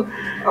 I'm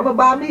gonna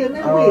buy me a new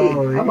wig.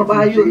 I'm gonna he's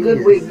buy you a good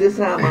genius. wig this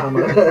time,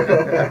 mama.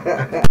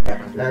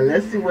 Now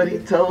let's see what he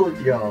told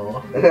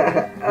y'all.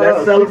 Let's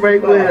Oh,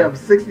 celebrate with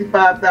 65. him.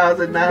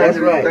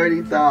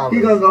 $65,930.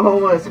 He gonna go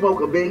home and smoke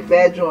a big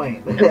fat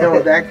joint. No,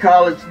 that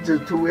college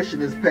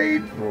tuition is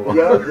paid for.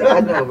 Yup,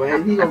 I know,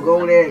 right? He gonna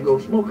go there and go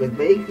smoke a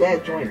big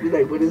fat joint. Be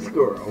like with his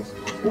girls.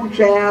 Ooh,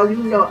 child, you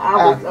know I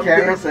was up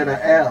there. Karis and an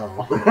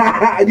L.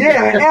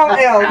 Yeah,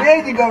 LL.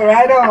 There you go.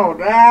 Right on.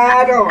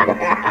 Right on.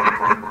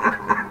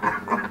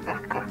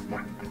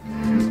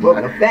 Smoke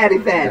a fatty.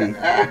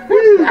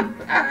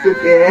 Took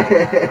care.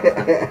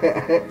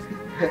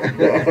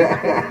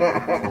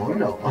 Oh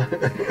no.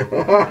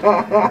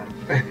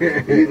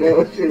 You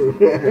know, shoot.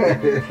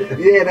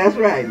 Yeah, that's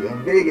right. A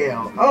big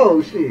L.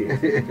 Oh, shit.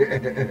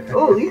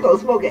 Oh, you gonna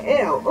smoke an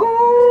L.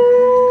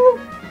 Ooh.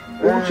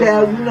 Ooh,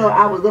 child, you know,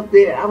 I was up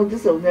there. I was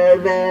just so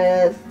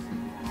nervous.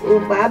 Oh,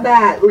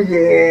 bye-bye. Oh,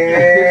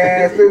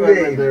 yeah. He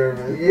wasn't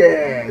nervous.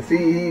 Yeah.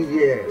 See,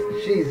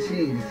 she's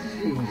the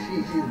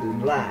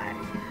lie.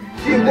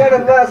 She's one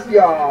of us,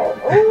 y'all.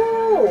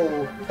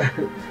 Oh.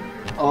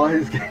 all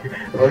his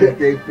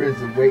gay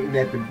friends are waiting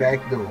at the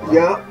back door.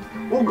 Yup.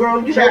 Oh,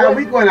 girl, you know Child, what?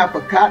 we going out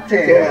for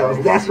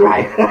cocktails. That's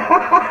right.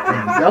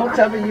 And don't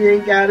tell me you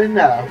ain't got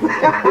enough.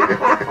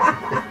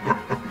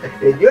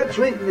 And you're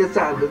treating this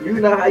time because you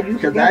know how you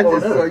Because speak I on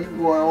just saw us. you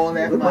going all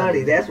that The money.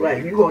 money, that's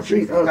right. You gonna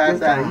treat us this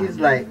time. He's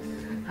like,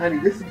 honey,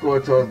 this is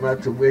going towards my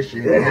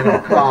tuition and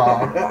a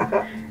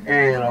car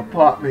and an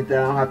apartment that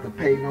I don't have to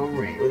pay no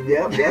rent.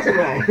 Yep, that's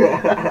right.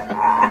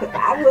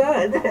 I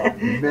would.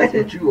 Mess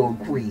with you, old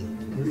queen.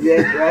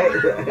 That's right.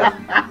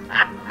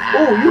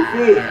 Oh, you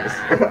fierce.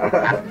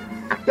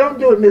 Don't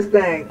do it, Miss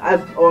Thing.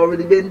 I've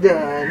already been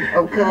done.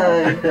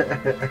 Okay.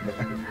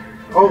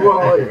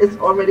 Overall, it's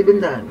already been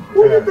done.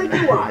 Who do you think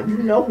you are? You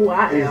know who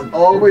I am. It's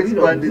always You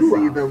know fun who to you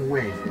see are. them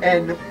win.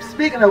 And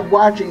speaking of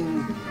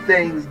watching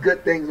things,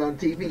 good things on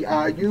TV,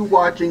 are you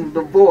watching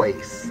The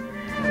Voice?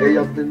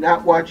 If you're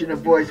not watching The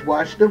Voice,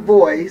 watch The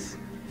Voice.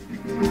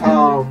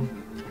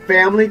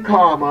 Family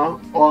Karma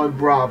on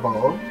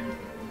Bravo.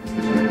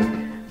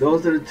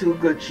 Those are the two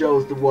good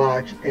shows to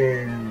watch.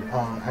 And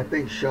I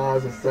think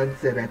Shaw's of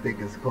Sunset, I think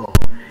it's called.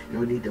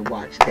 You'll need to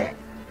watch that.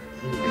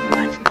 You need to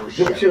watch those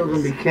Your shows.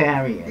 children be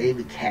carrying. They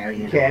be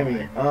carrying.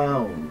 Carrying.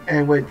 Oh.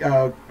 And with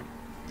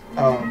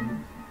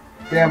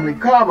Family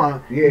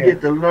Karma, you Yeah.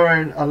 get to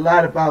learn a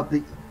lot about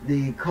the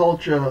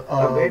culture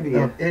of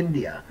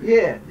India.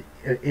 Yeah.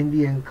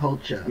 Indian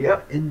culture.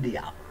 Yep.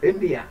 India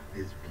India.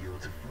 is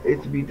beautiful.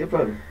 It's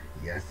beautiful.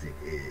 Yes, it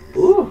is.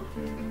 Ooh.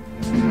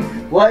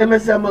 Well,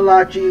 MSM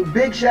Malachi,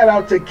 big shout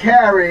out to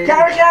Karen.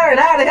 Karen,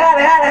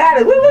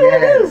 howdy. Woo, woo, woo,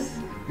 Yes.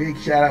 Big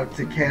shout out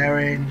to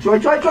Karen. woo.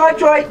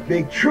 Troy.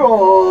 Big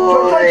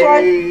Troy.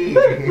 Troy.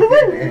 Woo,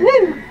 woo,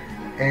 woo.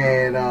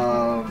 And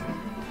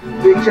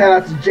big shout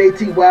out to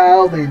JT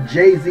Wild and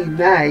Jay-Z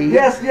Knight.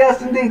 Yes,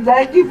 indeed.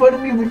 Thank you for the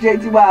music,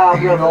 JT Wild,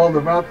 And brother. all the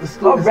route the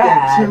students All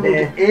that right, tuned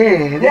man.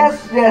 in.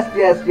 Yes.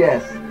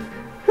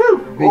 Whew.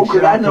 Big Oh,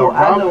 'cause shout I out know to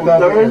Ralph the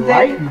Thursday.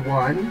 Enlightened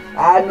One.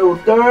 I know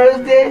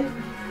Thursday.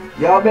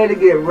 Y'all better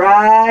get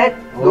right.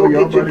 Go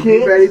y'all get your better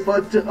kids. get ready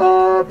for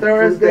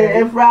Thursday. Tuesday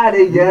and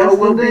Friday. You Yes, know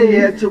we'll be indeed.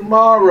 here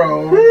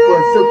tomorrow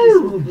for Silky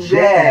Smooth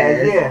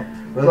Jazz. Yeah.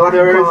 But So I can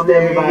calm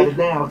Thursday- everybody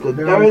down. Because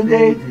Thursday,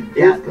 Thursday you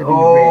got is, to be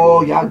oh,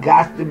 ready. y'all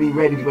got to be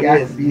ready for got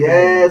this. to be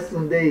Yes,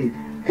 indeed.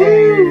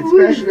 And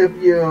Woo-wee. especially if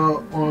you're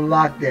on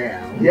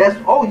lockdown. Yes,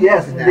 oh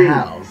yes, In the indeed.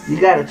 house. You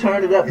gotta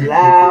turn it up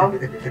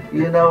loud,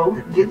 you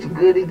know, get your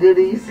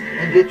goodies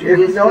and get your If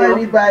good you know stuff.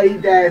 anybody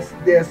that's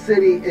their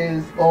city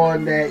is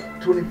on that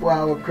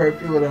 24-hour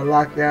curfew or the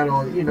lockdown,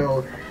 or you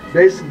know,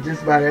 basically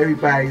just about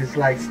everybody is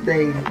like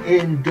staying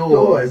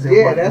indoors and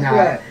Yeah, whatnot. that's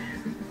right.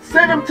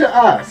 Send them to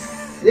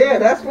us. Yeah,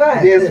 that's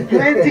right. There's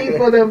plenty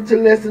for them to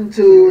listen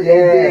to Yeah.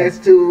 and dance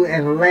to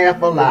and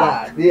laugh a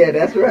lot. Yeah,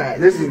 that's right.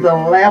 This is the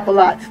Laugh a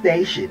Lot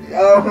station.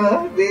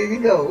 There you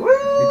go.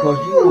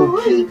 Because you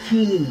will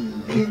kiki.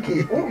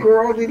 Kiki. Oh,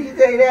 girl, did he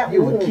say that?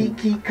 You will Ooh.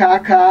 kiki,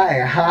 kaka,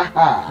 and ha You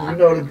ha.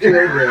 know the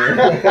children.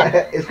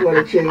 It's for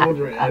the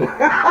children.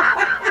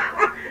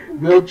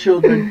 Real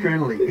children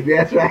friendly.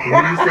 That's right.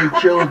 When you say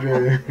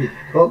children,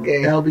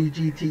 Okay.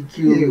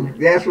 LBGTQ,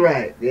 That's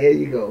right. There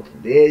you go.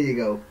 There you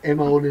go.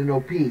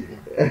 MONNOP.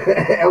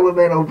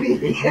 Elemental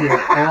P.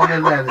 Yeah, all the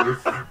letters.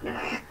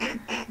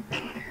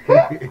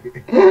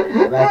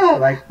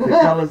 like the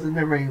colors in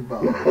the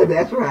rainbow.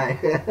 That's right.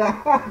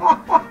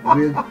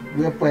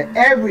 We're for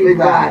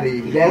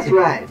everybody. That's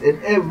right.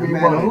 And No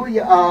matter who everyone.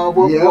 you are,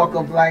 what Yep. walk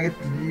of life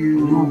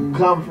you Who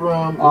come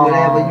from,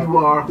 whatever you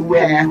are,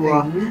 whoever you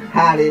are, pathing.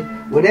 howdy,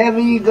 whatever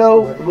you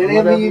go,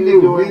 whatever you do,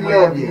 we doing, love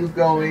wherever you. you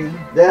going,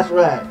 That's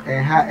right.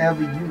 and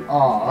however you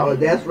are. Oh,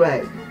 that's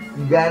right.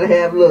 You gotta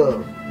have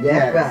love. That's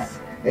Yes. right.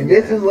 And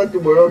this is what the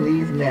world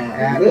needs now.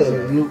 Love.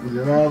 Absolute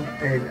love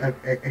and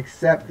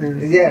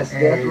acceptance. Yes,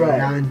 that's and right.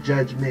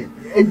 non-judgment.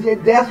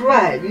 That's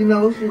right. You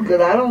know,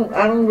 because I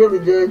don't really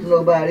judge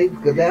nobody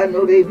because I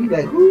know they be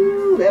like,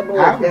 ooh, that boy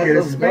I got would get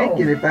a something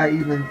spanking going. if I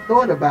even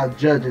thought about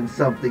judging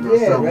something or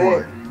Yeah, someone.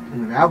 right.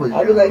 When I was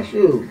I be young. like,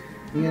 shoot,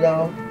 you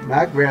know,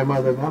 My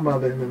grandmother, my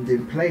mother, and them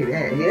didn't play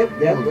that. Yep,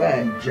 that's You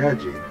right. You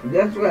judge it.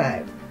 that's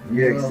right.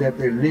 You You know. accept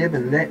it, live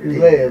and let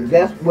live. Live.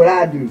 That's what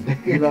I do.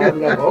 You know, I be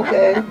like,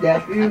 okay,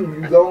 that's you.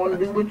 You go on and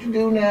do what you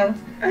do now.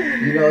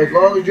 You know, as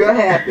long as you're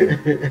happy.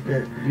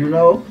 You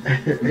know,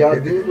 y'all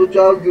do what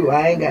y'all do.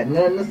 I ain't got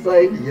nothing to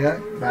say. Yeah,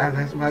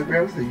 that's my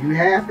grandma said. You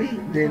happy?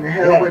 Then the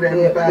hell with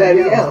everybody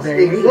Everybody else.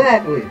 Baby.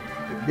 Exactly.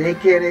 If they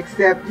can't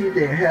accept you,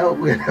 then hell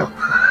with them.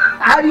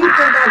 How do you think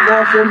I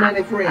got so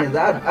many friends?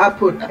 I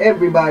put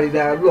everybody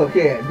down. Look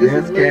here, this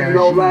Yes, is me. You Karen,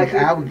 don't like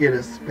I it? would get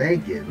a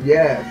spanking.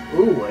 Yes.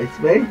 Ooh, a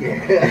spanking.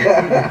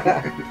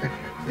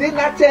 Didn't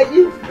I tell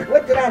you?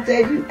 What did I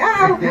tell you?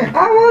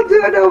 I won't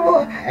do it no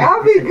more.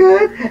 I'll be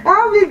good.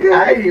 I'll be good.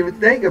 I didn't even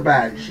think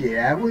about it. Shit,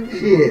 I wouldn't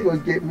Shit. gonna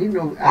get me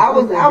no. I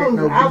was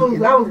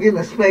getting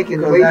a spanking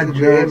because away I from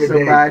you judged every day.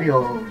 somebody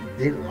or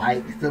didn't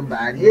like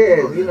somebody.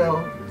 Yeah, or you know.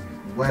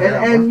 whatever.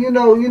 And you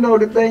know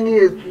the thing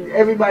is,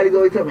 everybody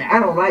go tell me I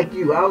don't like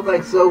you. I was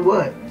like, so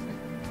what?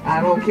 I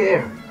don't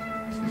care.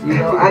 You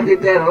know, I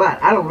get that a lot.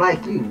 I don't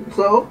like you.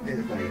 So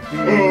It's like,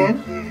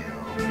 And- yeah.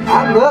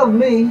 I love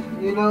me,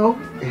 you know.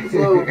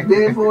 So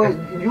therefore,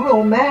 you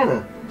don't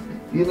matter.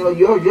 You know,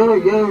 you're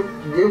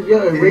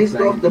erased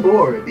like off the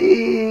board.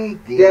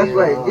 Big deal. That's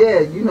right. Yeah,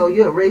 you know,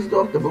 you're erased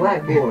off the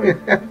blackboard.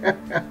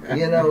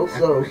 You know,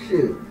 so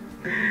shoot.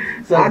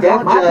 So I got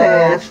don't my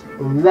judge. past.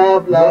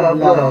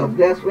 Love.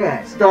 That's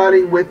right.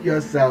 Starting with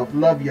yourself.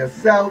 Love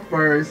yourself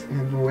first,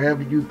 and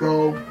wherever you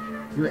go,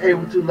 you're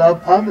able to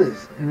love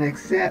others and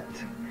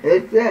accept.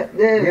 Except,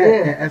 The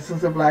yeah.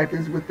 essence of life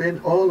is within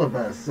all of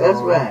us. So That's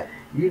right.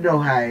 You know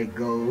how it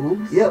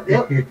goes. Yep.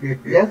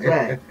 That's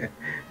right.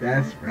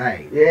 That's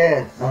right.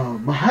 Yes.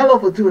 Mahalo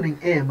for tuning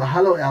in.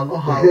 Mahalo,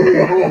 aloha,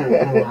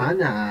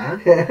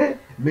 ohana.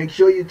 Make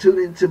sure you tune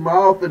in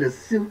tomorrow for the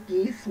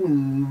silky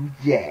smooth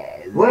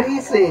jazz. What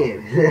he said.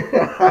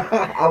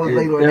 I was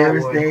late on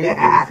that Thursday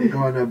one. is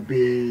gonna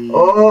be.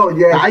 Oh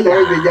yes, Fire.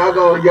 Thursday.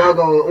 Y'all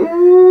go.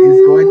 Ooh.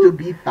 It's going to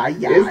be fire.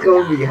 It's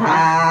gonna be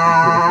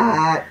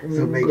hot.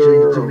 So make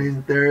sure you tune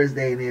in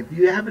Thursday, and if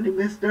you happen to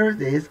miss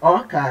Thursday, it's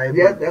archived.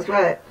 Yep, that's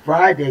right.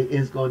 Friday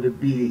is going to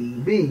be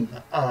B.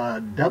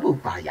 double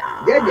fire.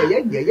 Yeah.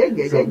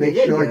 So make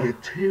sure yeah. you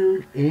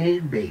tune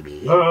in,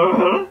 baby.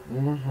 Uh-huh.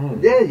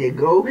 Mhm. There you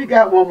go. We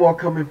got one more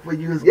coming for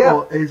you. It's,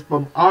 Yep. it's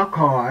from our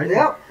card.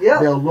 Yep.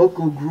 They're a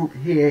local group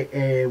here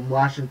in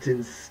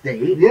Washington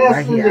State. Yes,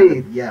 right here out indeed.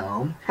 of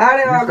Yelm. How they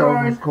This are song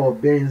is going?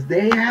 called Benz.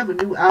 They have a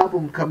new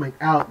album coming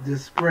out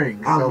this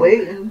spring. I'm so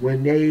waiting.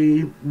 when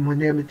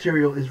their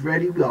material is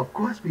ready, of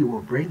course we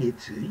will bring it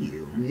to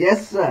you.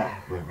 Yes, sir.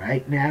 But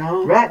right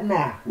now, Right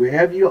now.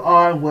 wherever you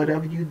are and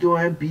whatever you're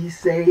doing, be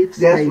safe, That's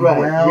stay right.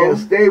 well, Yeah,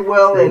 stay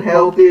well stay and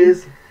healthy.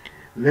 focused.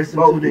 Listen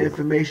to the Focus.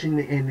 information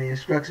and the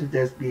instructions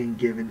that's being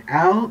given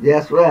out.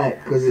 That's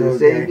right, because it'll So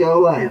save that- your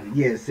life.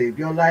 Yeah, save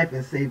your life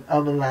and save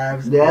other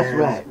lives. That's as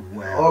right.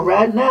 Well. All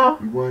right now.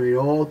 You want it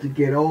all to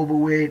get over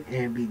with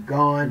and be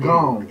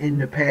gone in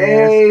the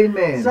past.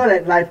 Amen. So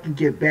that life can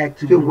get back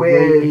to To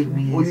where where it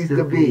needs used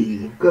to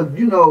be. Because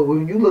you know,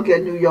 when you look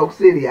at New York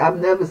City, I've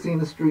never seen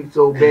the street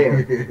so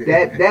bare.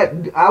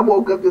 that I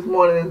woke up this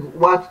morning and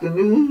watched the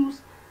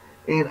news,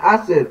 and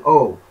I said,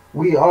 "Oh,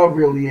 we are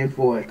really in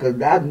for it."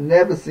 Because I've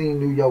never seen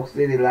New York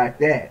City like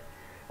that.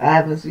 I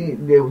haven't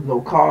seen there was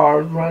no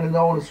cars running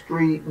on the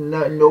street,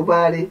 nothing,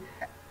 nobody.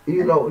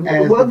 You know,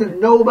 As it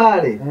wasn't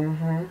nobody.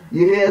 Mm-hmm.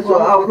 You hear? So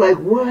I was like,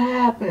 "What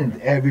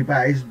happened?"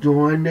 Everybody's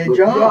doing their Good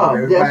job. job,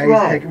 that's Everybody's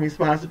right. taking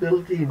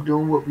responsibility and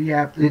doing what we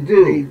have to To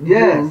do,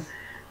 yes.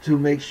 to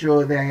make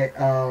sure that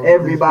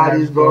Everybody's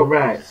this virus go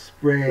right.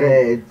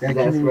 spread, That's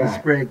that community right.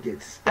 spread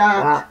gets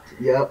stopped,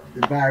 Yep.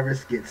 the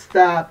virus gets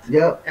stopped,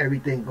 Yep.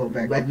 everything go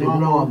back Back to to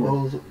normal.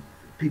 normal. Those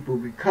people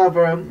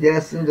recover.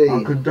 Yes,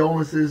 indeed.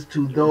 Condolences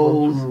to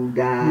those who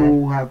died,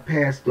 who have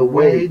passed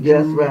away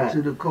That's due right.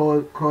 to the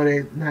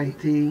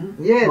COVID-19.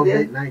 Yeah,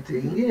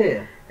 COVID-19.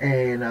 Yeah.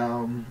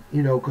 And,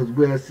 you know, because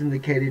we're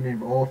syndicated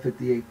in all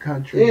 58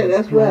 countries. Yeah,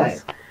 that's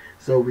right.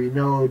 So we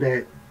know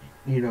that,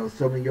 you know,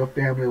 some of your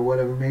family or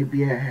whatever may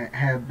be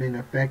have been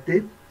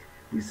affected.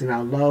 We send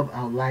our love,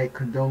 our light,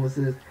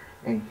 condolences,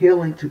 and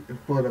healing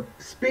for the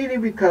speedy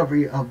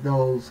recovery of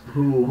those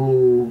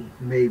who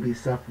may be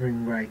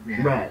suffering right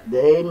now. Right.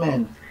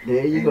 Amen.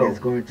 There you go. It's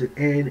going to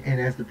end, and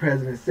as the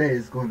president said,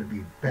 it's going to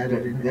be better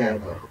than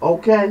ever.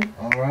 Okay.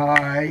 All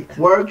right.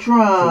 Word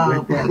Trump. So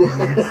with that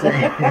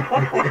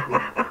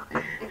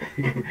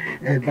being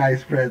said, and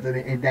Vice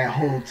President and that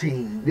whole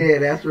team. Yeah,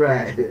 that's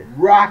right.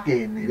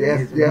 Rocking. And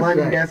That's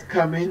money right. that's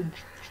coming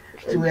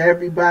to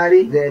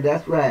everybody. Yeah,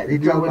 that's right. They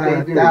talk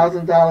about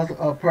 $1,000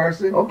 a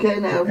person. Okay,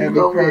 now every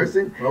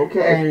person.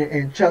 Okay.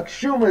 And Chuck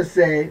Schumer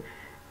said,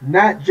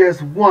 not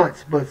just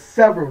once, but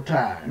several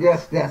times.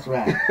 Yes, that's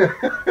right.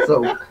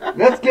 So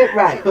let's get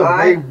right. So all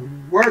right. they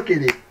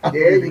working it up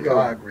There in you the go.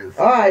 Congress.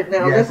 All right,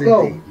 now Yes, let's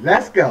go. indeed.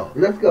 Let's go.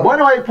 Let's go.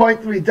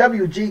 108.3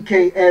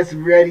 WGKS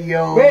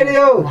Radio.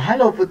 Radio. Well,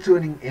 hello for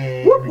tuning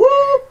in. Whoop,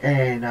 whoop.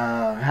 And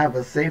have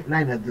a safe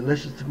night, a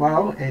delicious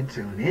tomorrow, and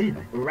tune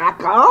in.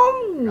 Rock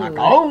on. Rock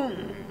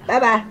on.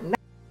 Bye-bye.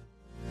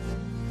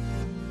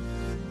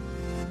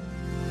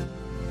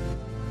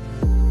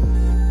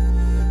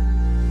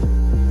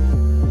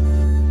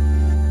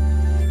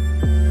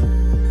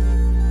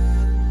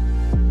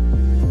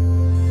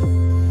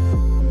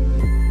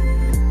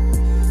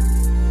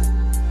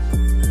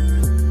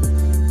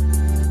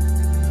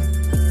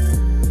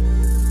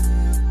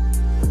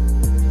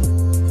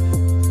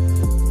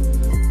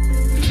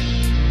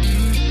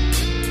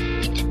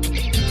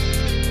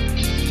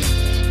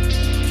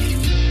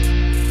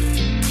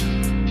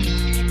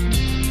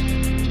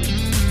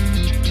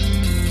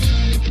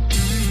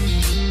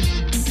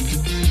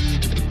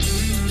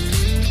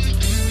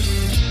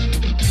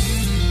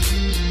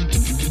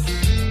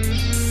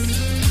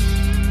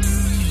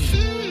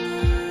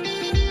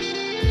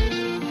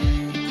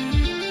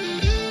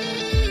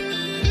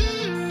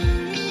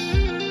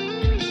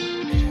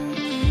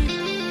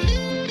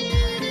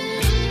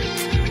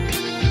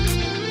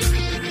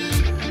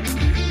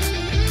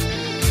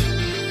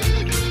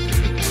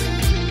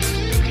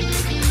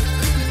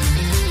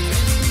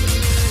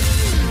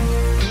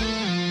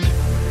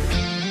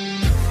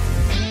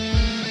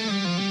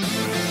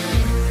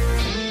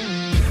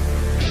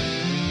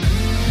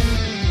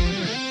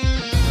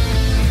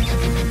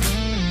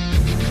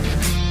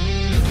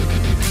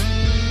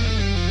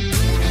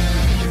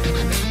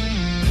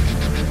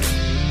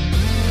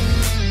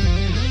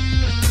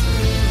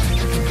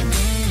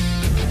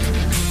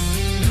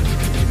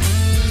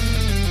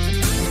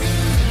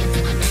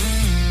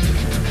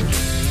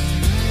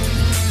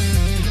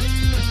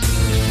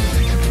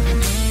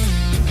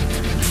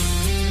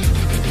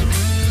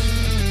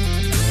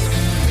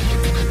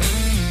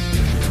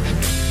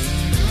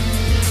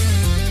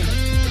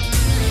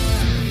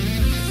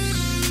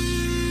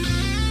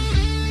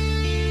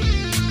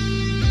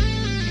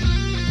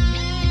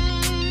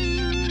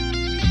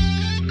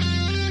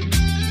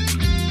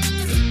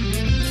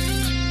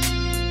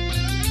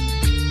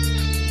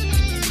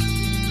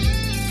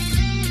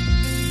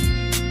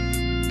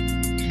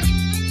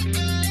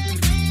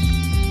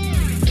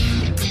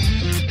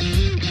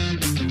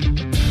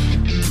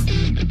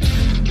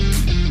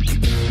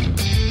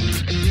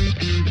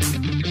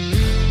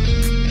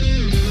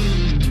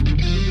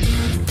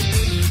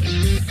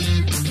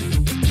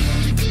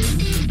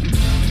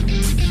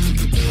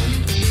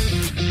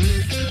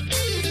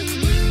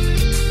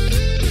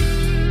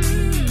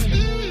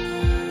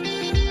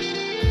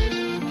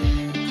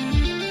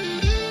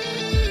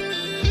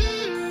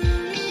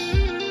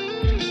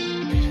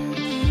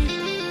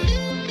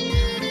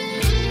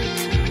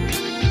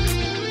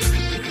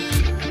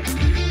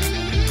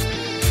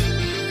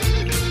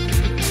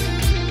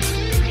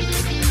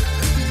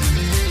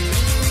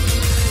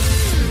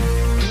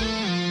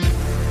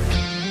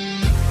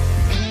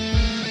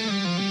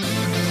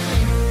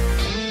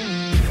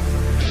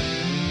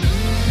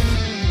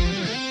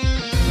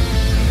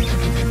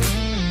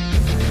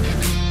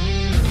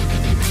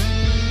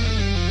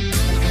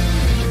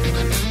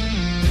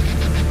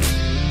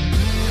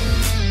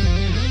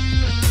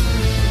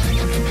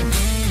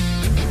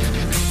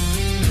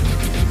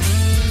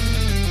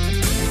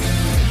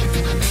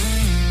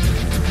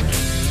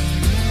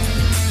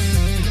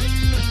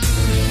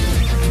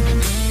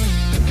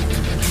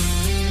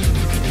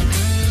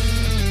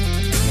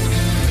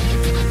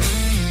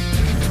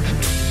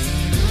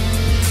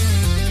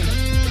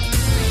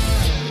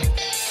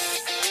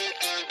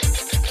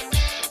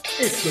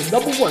 It's the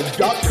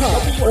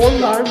 #1.com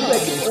online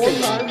radio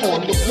station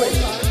on the play.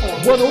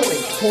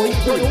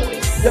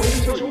 108.3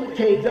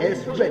 WGKS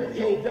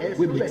Radio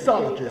with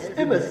mixologist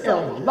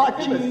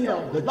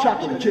MALACHI, the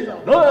chocolate chip,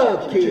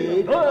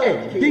 LOVKID,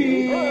 and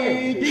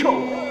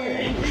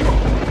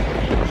BIGG.